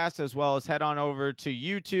podcast, as well as head on over to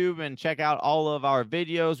YouTube and check out all of our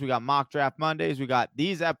videos. We got Mock Draft Mondays. We got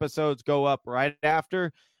these episodes go up right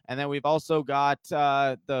after. And then we've also got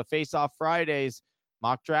the Face Off Fridays.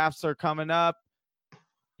 Mock drafts are coming up.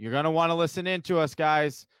 You're going to want to listen in to us,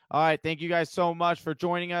 guys. All right. Thank you guys so much for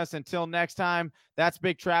joining us. Until next time, that's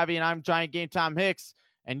Big Travie, and I'm Giant Game Time Hicks.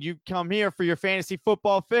 And you come here for your fantasy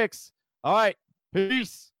football fix. All right.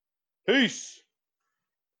 Peace. Peace.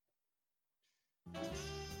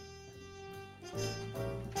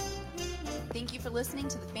 Thank you for listening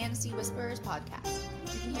to the Fantasy Whisperers podcast.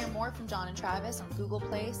 You can hear more from John and Travis on Google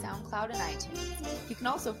Play, SoundCloud, and iTunes. You can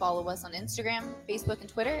also follow us on Instagram, Facebook, and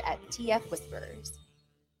Twitter at TF Whisperers.